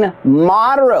rain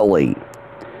moderately,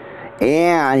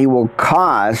 and he will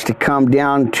cause to come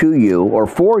down to you, or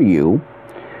for you,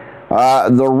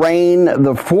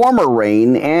 the former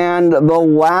rain and the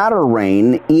latter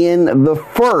rain in the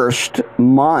first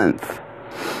month.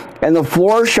 And the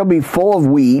floor shall be full of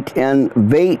wheat, and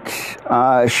vat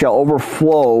shall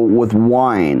overflow with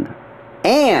wine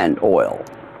and oil.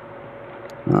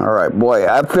 All right, boy,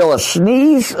 I feel a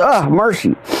sneeze.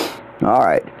 Mercy. All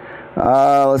right.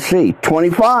 Let's see,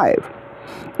 25.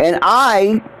 And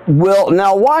I will,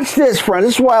 now watch this, friend.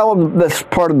 This is why I love this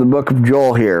part of the book of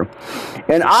Joel here.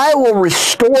 And I will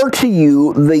restore to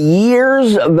you the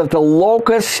years that the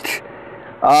locust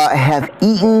hath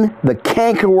eaten, the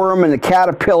cankerworm and the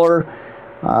caterpillar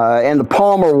and the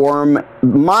palmer worm,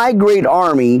 my great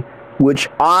army, which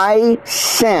I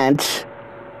sent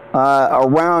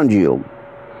around you.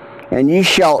 And ye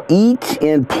shall eat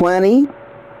in plenty,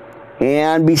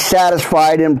 and be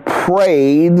satisfied, and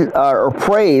praise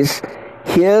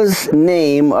his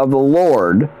name of the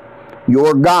Lord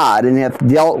your God, and hath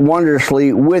dealt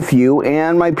wondrously with you,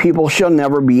 and my people shall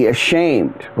never be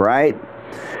ashamed. Right?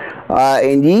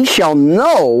 And ye shall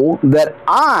know that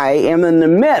I am in the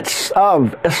midst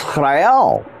of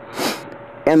Israel,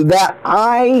 and that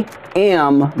I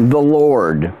am the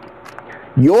Lord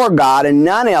your God, and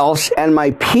none else, and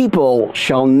my people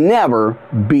shall never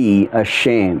be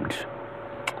ashamed.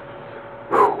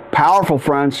 Whew. Powerful,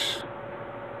 friends.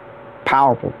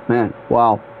 Powerful, man.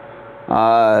 Wow.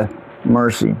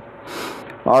 Mercy.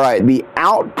 All right, the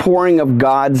outpouring of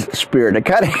God's Spirit. I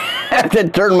kind of have to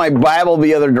turn my Bible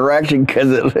the other direction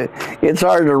because it's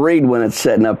hard to read when it's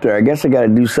sitting up there. I guess I got to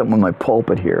do something with my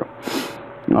pulpit here.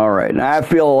 All right, now I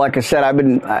feel, like I said, I've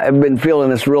been feeling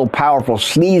this real powerful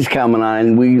sneeze coming on,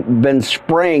 and we've been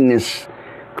spraying this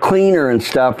cleaner and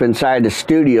stuff inside the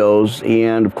studios,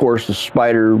 and of course the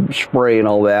spider spray and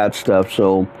all that stuff.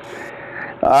 So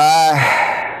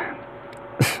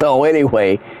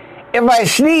anyway, if I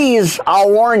sneeze,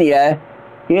 I'll warn you.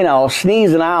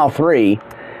 Sneeze in aisle 3.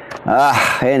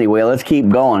 Anyway, let's keep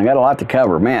going. I got a lot to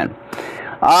cover, man.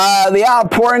 The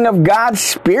outpouring of God's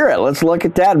Spirit. Let's look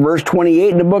at that. Verse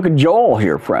 28 in the book of Joel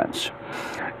here, friends.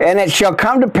 And it shall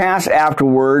come to pass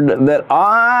afterward that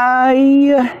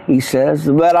he says,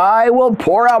 that I will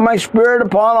pour out my Spirit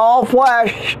upon all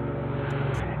flesh.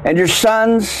 And your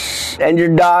sons and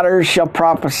your daughters shall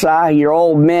prophesy. Your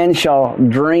old men shall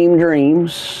dream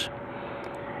dreams.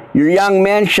 Your young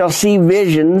men shall see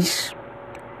visions.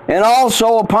 And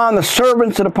also upon the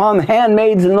servants and upon the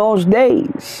handmaids in those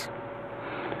days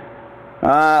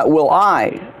will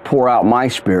I pour out my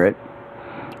Spirit.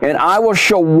 And I will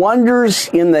show wonders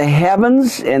in the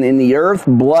heavens and in the earth,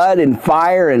 blood and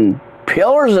fire and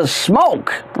pillars of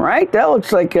smoke. Right? That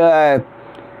looks like, the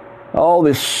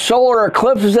solar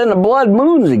eclipses and the blood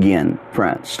moons again,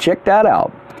 friends. Check that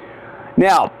out.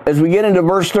 Now, as we get into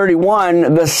verse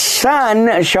 31, the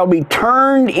sun shall be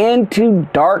turned into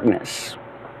darkness.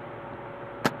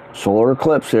 Solar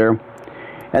eclipse there.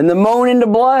 And the moon into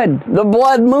blood. The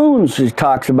blood moons, he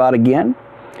talks about again.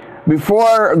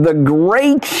 Before the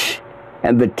great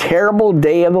and the terrible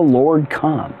day of the Lord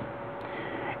come.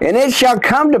 And it shall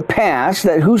come to pass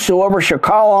that whosoever shall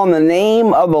call on the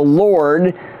name of the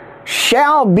Lord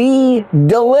shall be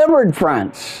delivered,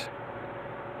 friends.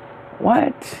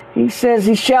 What? He says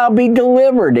he shall be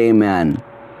delivered, amen.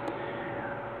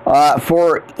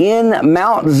 For in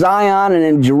Mount Zion and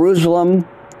in Jerusalem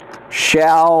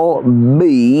shall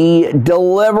be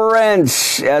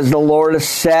deliverance, as the Lord has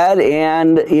said,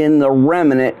 and in the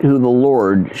remnant who the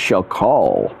Lord shall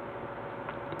call.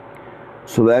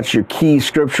 So that's your key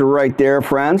scripture right there,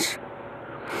 friends.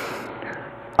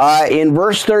 In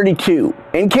verse 32,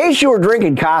 in case you were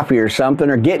drinking coffee or something,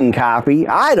 or getting coffee,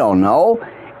 I don't know,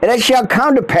 and it shall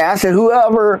come to pass that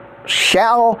whosoever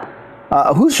shall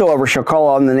call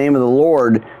on the name of the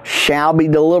Lord shall be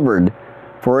delivered.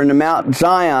 For in the Mount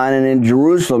Zion and in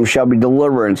Jerusalem shall be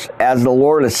deliverance, as the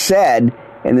Lord has said,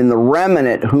 and in the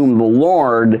remnant whom the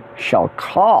Lord shall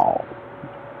call.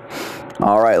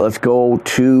 All right, let's go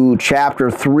to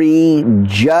chapter 3,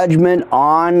 Judgment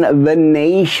on the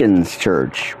Nations,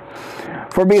 church.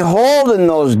 For behold, in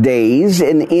those days,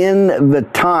 and in the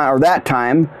time, or that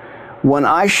time, when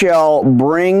I shall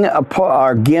bring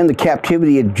again the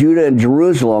captivity of Judah and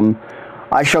Jerusalem,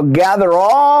 I shall gather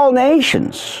all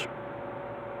nations,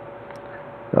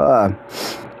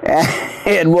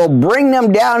 and will bring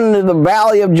them down into the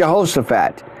valley of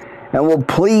Jehoshaphat, and will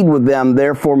plead with them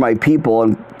there for my people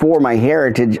and for my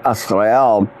heritage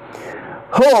Israel,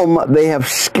 whom they have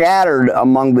scattered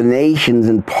among the nations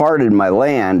and parted my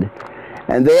land.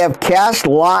 And they have cast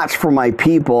lots for my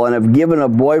people, and have given a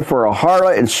boy for a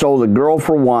harlot, and sold a girl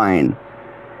for wine.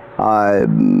 Right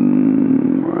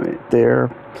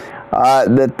there.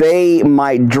 That they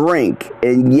might drink,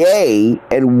 and yea,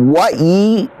 and what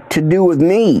ye to do with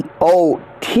me, O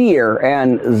Tyre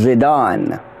and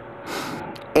Zidon,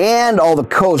 and all the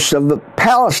coasts of the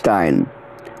Palestine?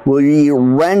 Will ye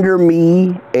render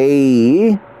me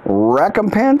a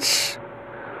recompense?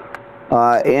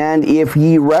 And if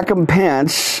ye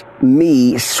recompense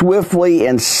me swiftly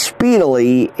and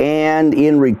speedily, and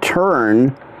in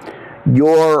return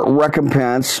your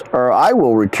recompense, or I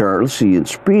will return, let's see,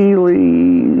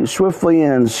 swiftly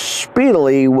and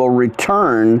speedily will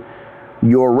return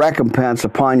your recompense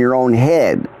upon your own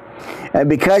head. And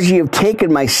because ye have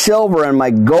taken my silver and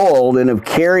my gold, and have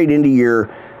carried into your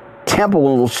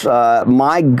temples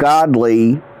my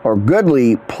godly or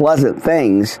goodly pleasant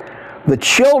things, the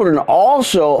children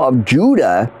also of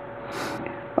Judah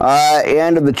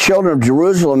and of the children of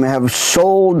Jerusalem have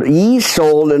ye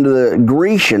sold into the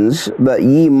Grecians, that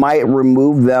ye might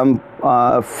remove them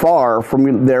far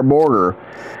from their border.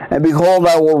 And behold,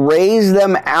 I will raise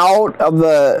them out of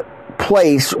the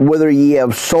place whither ye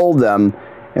have sold them,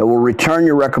 and will return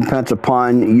your recompense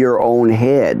upon your own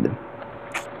head.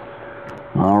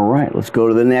 All right, let's go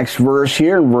to the next verse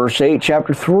here in verse 8,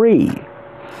 chapter 3.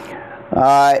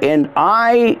 And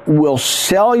I will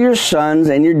sell your sons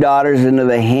and your daughters into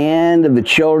the hand of the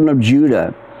children of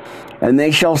Judah, and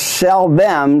they shall sell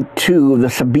them to the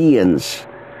Sabaeans,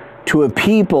 to a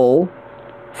people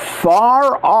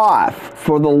far off,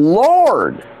 for the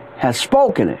Lord has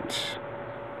spoken it.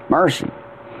 Mercy.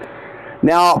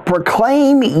 Now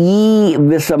proclaim ye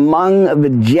this among the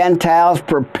Gentiles,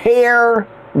 prepare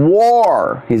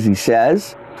war, as he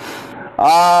says.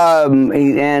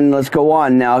 And let's go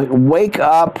on now. Wake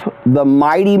up the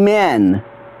mighty men.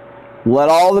 Let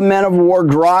all the men of war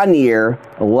draw near.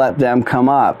 Let them come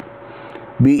up.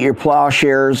 Beat your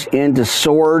plowshares into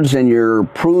swords, and your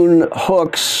pruning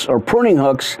hooks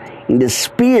into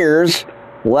spears.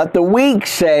 Let the weak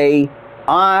say,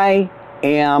 I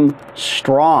am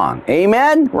strong.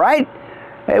 Amen? Right?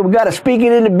 Hey, we got to speak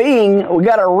it into being. We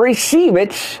got to receive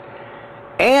it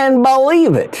and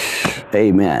believe it.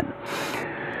 Amen.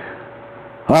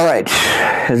 All right,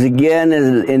 as again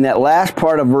in that last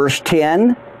part of verse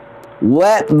 10,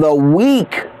 let the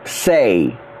weak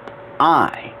say,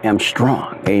 I am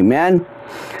strong. Amen.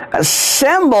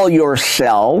 Assemble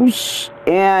yourselves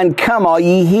and come, all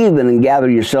ye heathen, and gather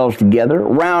yourselves together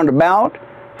round about.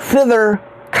 Thither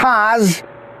cause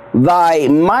thy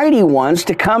mighty ones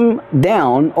to come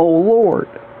down, O Lord.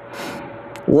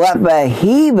 Let the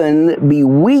heathen be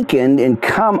weakened and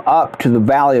come up to the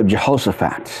valley of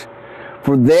Jehoshaphat.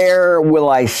 For there will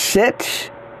I sit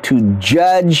to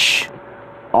judge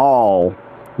all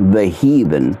the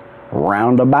heathen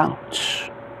round about.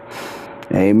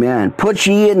 Amen. Put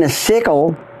ye in the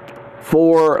sickle,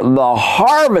 for the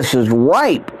harvest is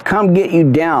ripe. Come get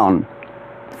you down,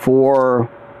 for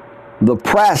the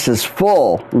press is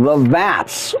full, the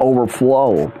vats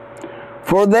overflow.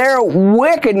 For their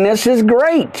wickedness is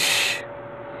great.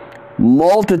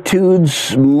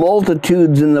 Multitudes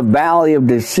in the valley of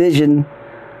decision.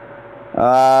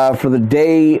 For the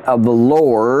day of the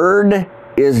Lord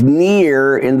is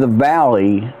near in the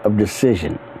valley of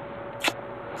decision.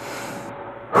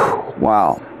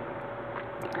 Wow.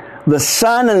 The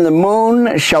sun and the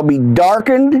moon shall be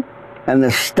darkened, and the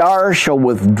stars shall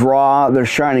withdraw their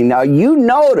shining. Now you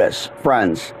notice,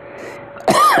 friends,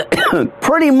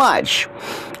 pretty much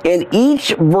in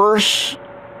each verse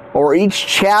or each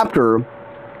chapter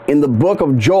in the book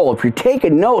of Joel, if you're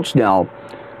taking notes now,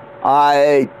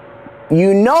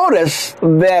 you notice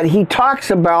that he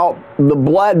talks about the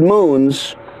blood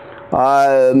moons,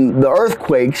 the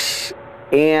earthquakes,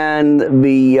 and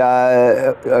the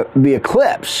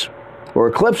eclipse, or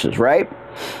eclipses, right?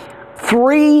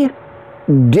 Three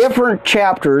different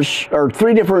chapters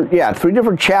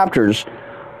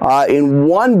in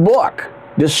one book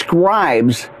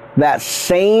describes that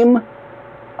same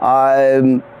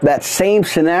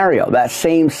scenario, that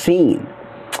same scene.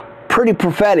 Pretty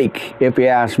prophetic, if you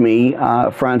ask me,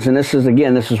 friends. And this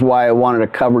is why I wanted to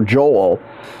cover Joel,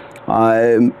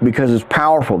 because it's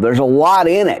powerful. There's a lot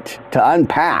in it to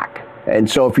unpack. And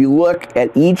so if you look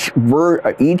at each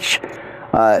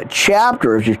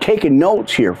chapter, if you're taking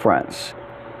notes here, friends,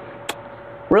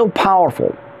 real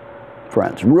powerful,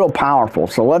 friends, real powerful.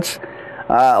 So let's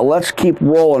keep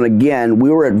rolling again. We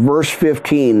were at verse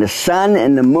 15. The sun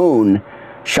and the moon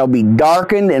shall be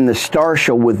darkened, and the stars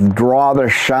shall withdraw their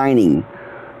shining.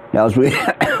 Now, as we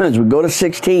go to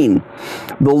 16,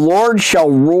 the Lord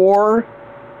shall roar,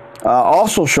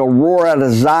 also shall roar out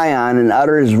of Zion, and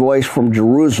utter his voice from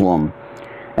Jerusalem.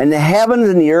 And the heavens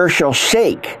and the earth shall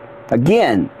shake.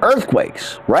 Again,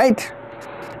 earthquakes, right?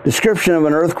 Description of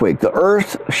an earthquake. The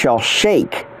earth shall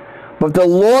shake. But the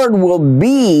Lord will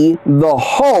be the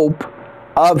hope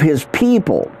of his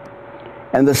people,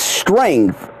 and the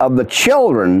strength of the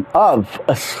children of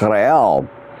Israel.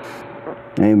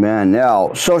 Amen.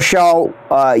 Now, so shall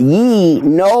ye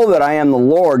know that I am the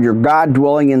Lord, your God,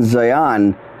 dwelling in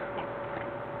Zion,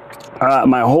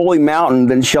 my holy mountain.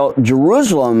 Then shall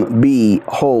Jerusalem be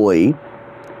holy.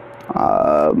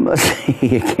 Let's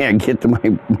see, I can't get to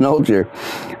my notes here.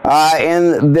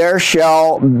 And there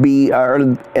shall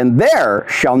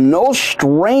no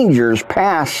strangers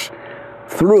pass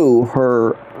through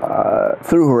her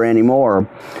anymore.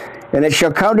 And it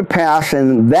shall come to pass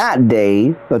in that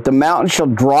day that the mountain shall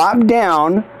drop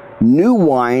down new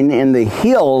wine, and the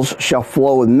hills shall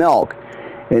flow with milk,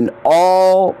 and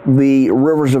all the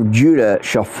rivers of Judah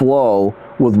shall flow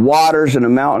with waters, and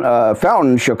a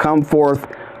fountain shall come forth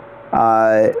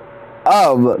of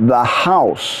the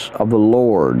house of the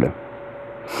Lord,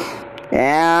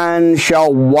 and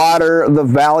shall water the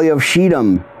valley of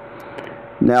Shittim.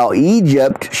 Now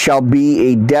Egypt shall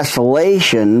be a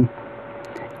desolation,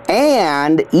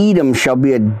 and Edom shall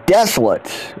be a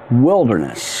desolate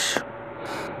wilderness.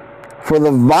 For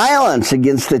the violence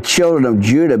against the children of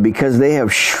Judah, because they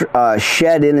have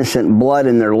shed innocent blood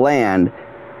in their land,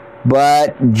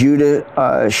 but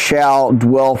Judah shall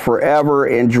dwell forever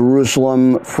in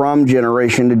Jerusalem from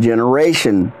generation to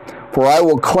generation. For I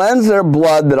will cleanse their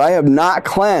blood that I have not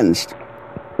cleansed,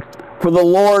 for the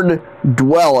Lord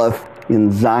dwelleth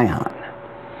in Zion.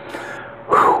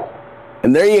 Whew.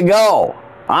 And there you go.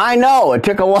 I know it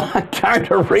took a long time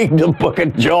to read the book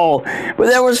of Joel, but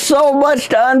there was so much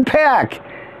to unpack.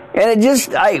 And it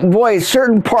just,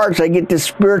 certain parts I get this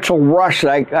spiritual rush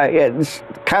that it's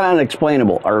kind of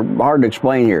unexplainable or hard to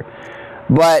explain here.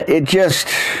 But it just,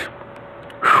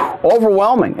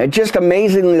 overwhelming. It's just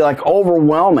amazingly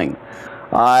overwhelming.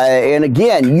 And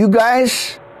again, you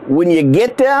guys, when you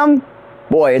get them,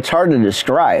 boy, it's hard to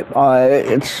describe.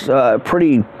 It's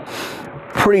pretty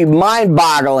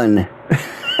mind-boggling.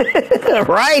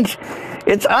 Right?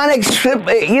 It's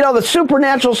unexpected. You know, the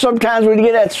supernatural, sometimes when you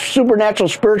get that supernatural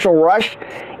spiritual rush,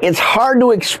 it's hard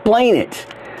to explain it.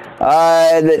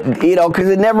 You know, because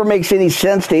it never makes any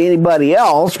sense to anybody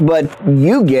else, but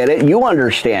you get it, you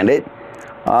understand it.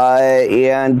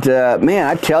 Man,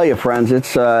 I tell you, friends,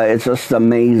 it's just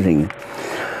amazing.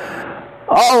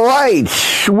 All right.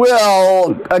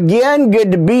 Well, again,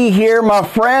 good to be here, my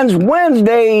friends.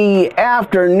 Wednesday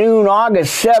afternoon,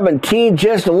 August 17th,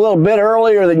 just a little bit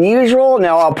earlier than usual.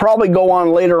 Now, I'll probably go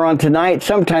on later on tonight,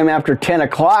 sometime after 10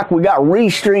 o'clock. We got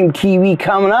Restream TV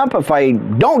coming up. If I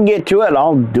don't get to it,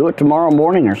 I'll do it tomorrow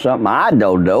morning or something. I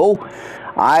don't know.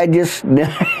 I just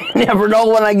never know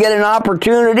when I get an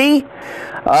opportunity.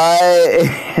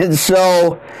 And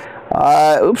so...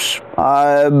 I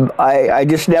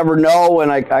just never know, and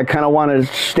I kind of want to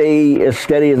stay as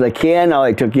steady as I can.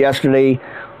 I took yesterday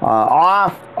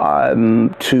off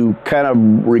to kind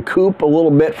of recoup a little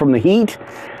bit from the heat,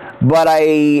 but I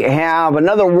have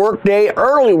another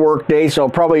early work day, so I'll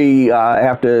probably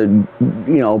have to,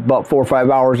 you know, about 4 or 5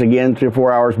 hours again, 3 or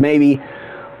 4 hours maybe.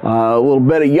 A little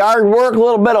bit of yard work, a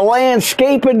little bit of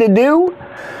landscaping to do.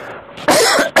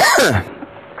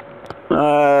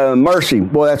 Mercy.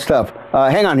 Boy, that's tough.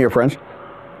 Hang on here, friends.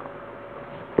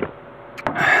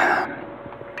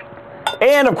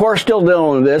 And, of course, still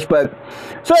dealing with this, but...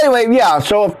 So, anyway, yeah,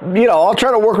 so, you know, I'll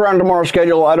try to work around tomorrow's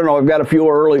schedule. I don't know, I've got a few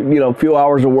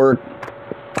hours of work.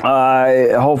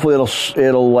 Hopefully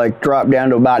it'll, like, drop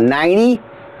down to about 90.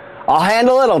 I'll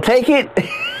handle it. I'll take it.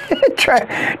 try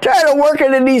to work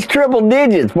it in these triple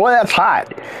digits. Boy, that's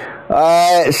hot.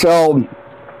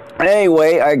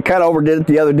 Anyway, I kind of overdid it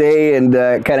the other day and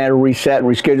kind of had to reset and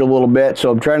reschedule a little bit. So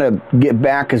I'm trying to get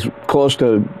back as close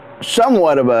to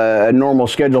somewhat of a normal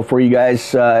schedule for you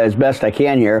guys as best I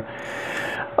can here.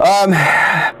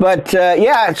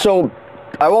 Yeah, so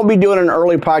I won't be doing an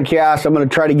early podcast. I'm going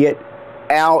to try to get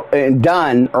out and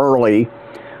done early.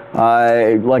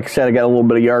 Like I said, I got a little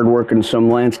bit of yard work and some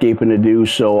landscaping to do,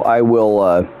 so I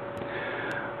will...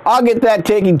 I'll get that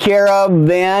taken care of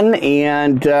then,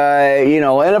 and you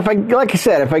know, and if I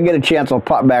get a chance, I'll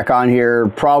pop back on here.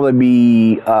 Probably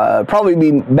be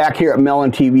back here at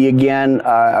Melon TV again.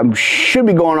 I should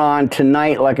be going on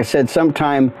tonight, like I said,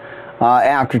 sometime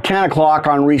after 10 o'clock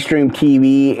on Restream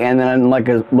TV, and then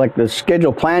like the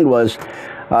schedule planned was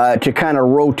to kind of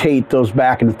rotate those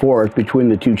back and forth between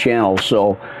the two channels.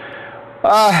 So,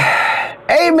 amen,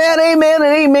 and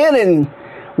amen, and.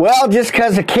 Well, just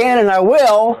because I can and I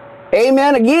will,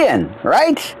 amen again,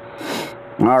 right?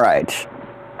 All right.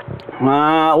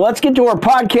 Let's get to our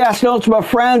podcast notes, my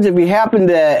friends. If you happen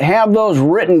to have those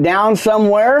written down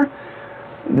somewhere,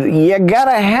 you got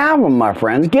to have them, my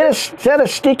friends. Get a set of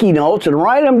sticky notes and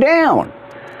write them down.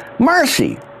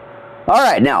 Mercy. All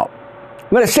right, now, I'm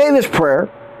going to say this prayer.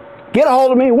 Get a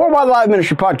hold of me, Worldwide Live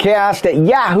Ministry Podcast at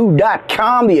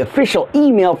yahoo.com, the official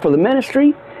email for the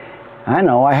ministry. I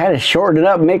know, I had to shorten it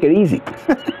up and make it easy.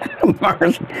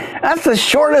 That's the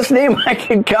shortest name I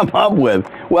could come up with.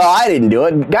 Well, I didn't do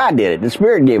it. God did it. The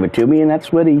Spirit gave it to me, and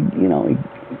that's what He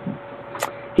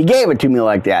gave it to me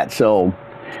like that. So,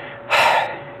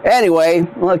 anyway,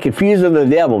 well, confusing the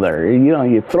devil there. You know,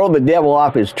 you throw the devil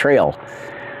off his trail.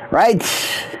 Right?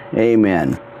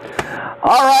 Amen.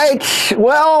 All right,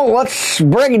 well, let's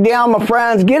break it down, my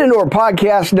friends. Get into our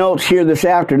podcast notes here this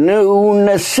afternoon.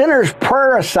 The Sinner's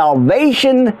Prayer of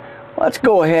Salvation. Let's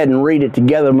go ahead and read it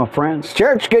together, my friends.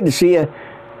 Church, good to see you.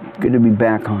 Good to be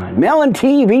back on Melon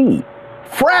TV.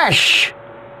 Fresh,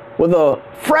 with a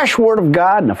fresh Word of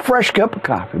God and a fresh cup of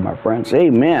coffee, my friends.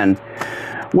 Amen.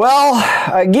 Well,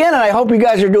 again, I hope you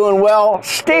guys are doing well.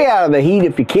 Stay out of the heat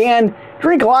if you can.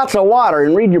 Drink lots of water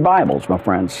and read your Bibles, my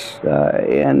friends,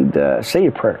 and say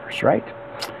your prayers, right?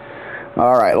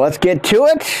 All right, let's get to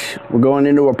it. We're going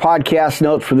into our podcast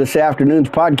notes for this afternoon's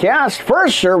podcast.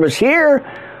 First service here.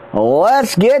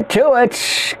 Let's get to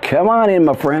it. Come on in,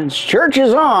 my friends. Church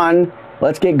is on.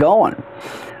 Let's get going.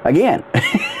 Again,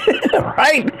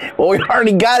 right? Well, we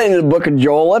already got into the book of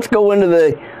Joel. Let's go into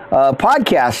the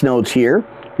podcast notes here,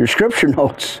 your scripture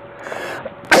notes.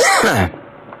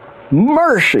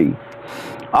 Mercy.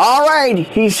 All right,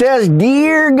 he says,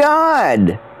 Dear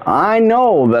God, I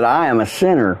know that I am a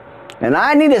sinner, and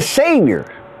I need a Savior.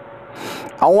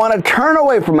 I want to turn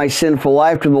away from my sinful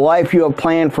life to the life you have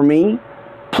planned for me.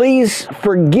 Please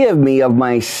forgive me of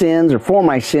my sins, or for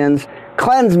my sins.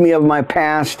 Cleanse me of my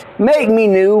past. Make me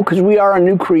new, because we are a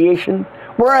new creation.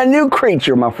 We're a new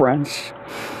creature, my friends.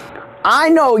 I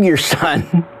know your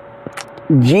Son,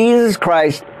 Jesus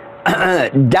Christ,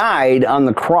 died on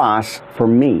the cross for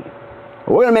me.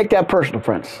 We're going to make that personal,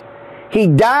 friends. He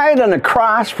died on the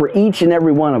cross for each and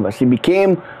every one of us. He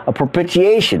became a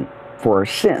propitiation. for our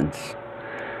sins.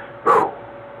 Whew.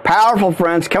 Powerful,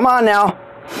 friends. Come on now.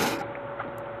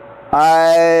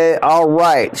 All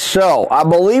right. So, I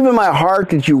believe in my heart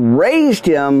that you raised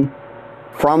him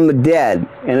from the dead.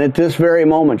 And at this very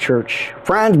moment, church,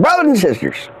 friends, brothers and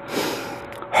sisters,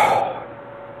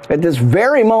 at this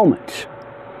very moment,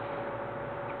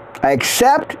 I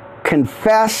accept,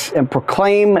 confess, and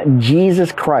proclaim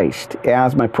Jesus Christ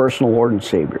as my personal Lord and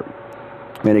Savior.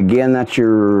 And again, that's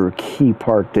your key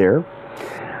part there.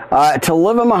 To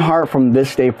live in my heart from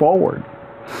this day forward.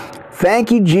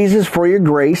 Thank you, Jesus, for your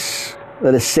grace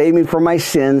that has saved me from my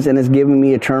sins and has given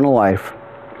me eternal life.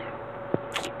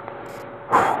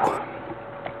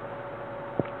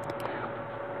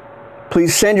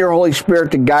 Please send your Holy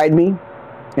Spirit to guide me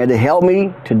and to help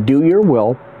me to do your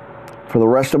will for the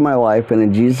rest of my life. And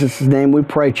in Jesus' name we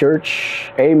pray, church.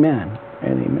 Amen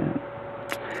and amen.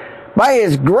 By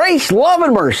his grace, love,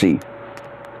 and mercy,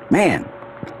 man,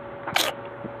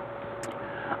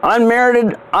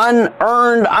 unmerited,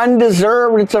 unearned,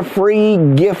 undeserved, it's a free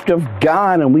gift of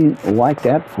God, and we like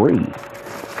that free.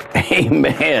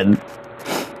 Amen.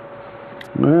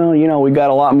 Well, you know, we got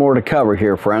a lot more to cover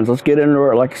here, friends. Let's get into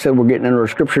it. Like I said, we're getting into our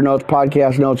scripture notes,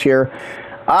 podcast notes here.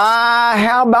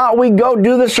 How about we go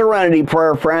do the serenity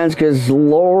prayer, friends, because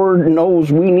Lord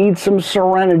knows we need some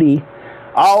serenity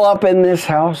all up in this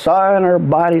house, in our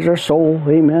bodies, our soul.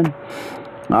 Amen.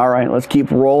 All right, let's keep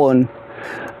rolling.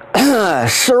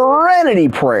 Serenity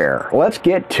prayer. Let's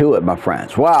get to it, my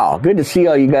friends. Wow, good to see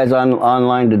all you guys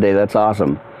online today. That's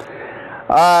awesome.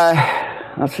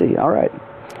 Let's see. All right.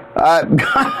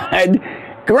 God,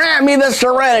 grant me the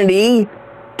serenity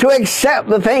to accept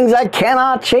the things I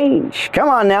cannot change. Come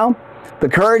on now. The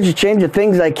courage to change the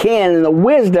things I can and the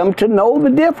wisdom to know the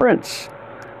difference.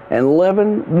 And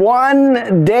living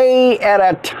one day at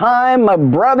a time, my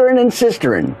brethren and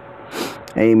sisterin.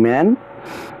 Amen.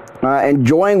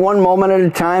 Enjoying one moment at a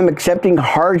time, accepting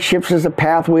hardships as a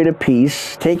pathway to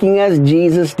peace, taking as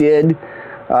Jesus did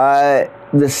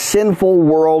the sinful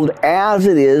world as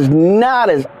it is, not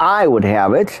as I would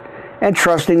have it, and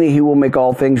trusting that he will make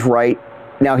all things right.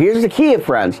 Now, here's the key,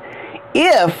 friends.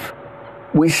 If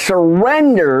we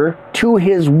surrender to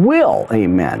his will,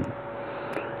 amen.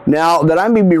 Now, that I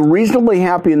may be reasonably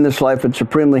happy in this life and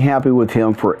supremely happy with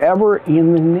him forever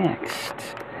in the next.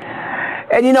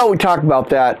 And you know, we talked about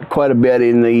that quite a bit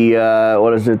in the,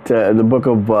 the book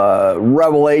of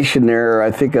Revelation there,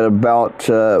 I think at about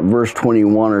verse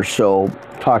 21 or so,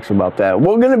 talks about that.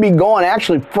 We're going to be going,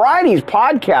 actually, Friday's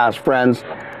podcast, friends,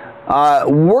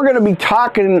 we're going to be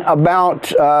talking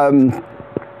about,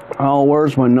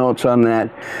 where's my notes on that?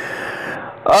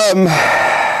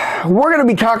 We're going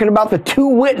to be talking about the two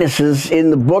witnesses in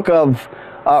the book of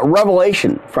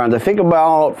Revelation, friends. I think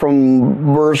about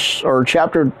from verse or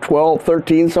chapter 12,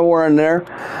 13, somewhere in there.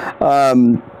 I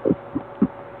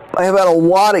have had a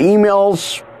lot of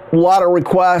emails, a lot of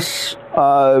requests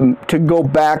to go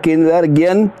back into that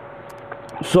again.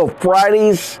 So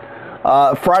Friday's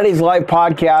live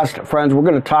podcast, friends, we're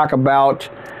going to talk about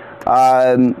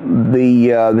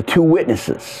the two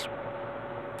witnesses.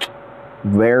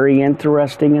 Very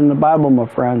interesting in the Bible, my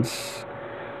friends.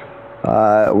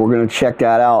 We're going to check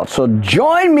that out. So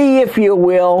join me if you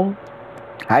will.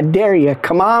 I dare you.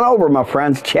 Come on over, my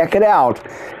friends. Check it out.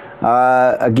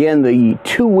 Again, the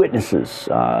two witnesses,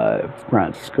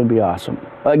 friends. It's going to be awesome.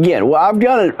 Again, well, I've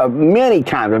done it many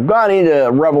times. I've gone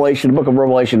into Revelation, the book of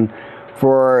Revelation,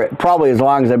 for probably as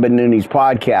long as I've been doing these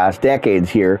podcasts, decades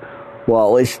here. Well,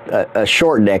 at least a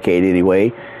short decade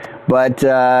anyway. But,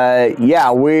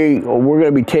 yeah, we're going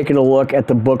to be taking a look at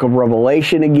the book of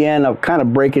Revelation again. I'm kind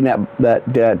of breaking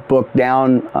that book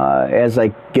down as I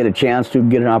get a chance to,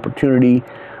 get an opportunity.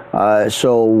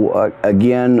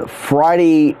 Again,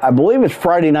 Friday, I believe it's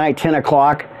Friday night, 10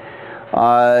 o'clock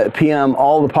p.m.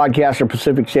 All the podcasts are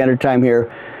Pacific Standard Time here.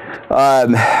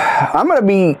 I'm going to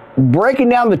be breaking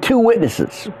down the two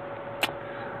witnesses,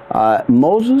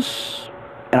 Moses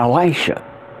and Elisha.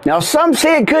 Now, some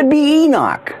say it could be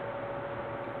Enoch.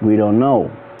 We don't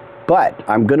know. But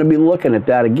I'm going to be looking at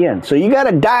that again. So you got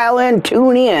to dial in,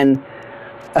 tune in.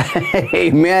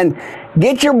 Amen.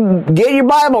 Get your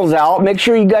Bibles out. Make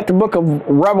sure you got the book of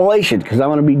Revelation, because I'm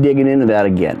going to be digging into that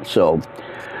again. So,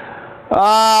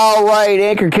 all right,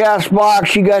 Anchor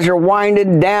Castbox, you guys are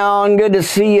winding down. Good to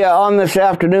see you on this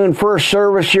afternoon. First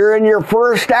service. You're in your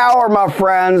first hour, my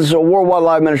friends. Worldwide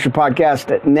Live Ministry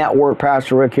Podcast Network.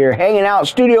 Pastor Rick here, hanging out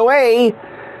Studio A.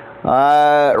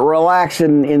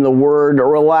 Relaxing in the Word,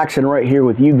 relaxing right here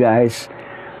with you guys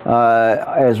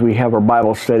as we have our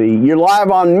Bible study. You're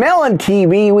live on Melon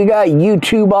TV. We got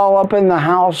YouTube all up in the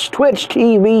house, Twitch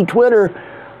TV, Twitter,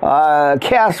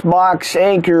 Castbox,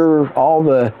 Anchor, all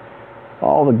the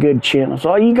good channels.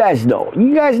 Oh, you guys know.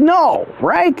 You guys know,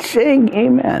 right? Saying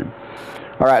amen.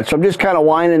 All right, so I'm just kind of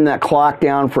winding that clock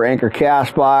down for Anchor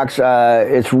Castbox.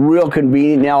 It's real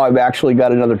convenient now. I've actually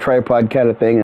got another tripod kind of thing.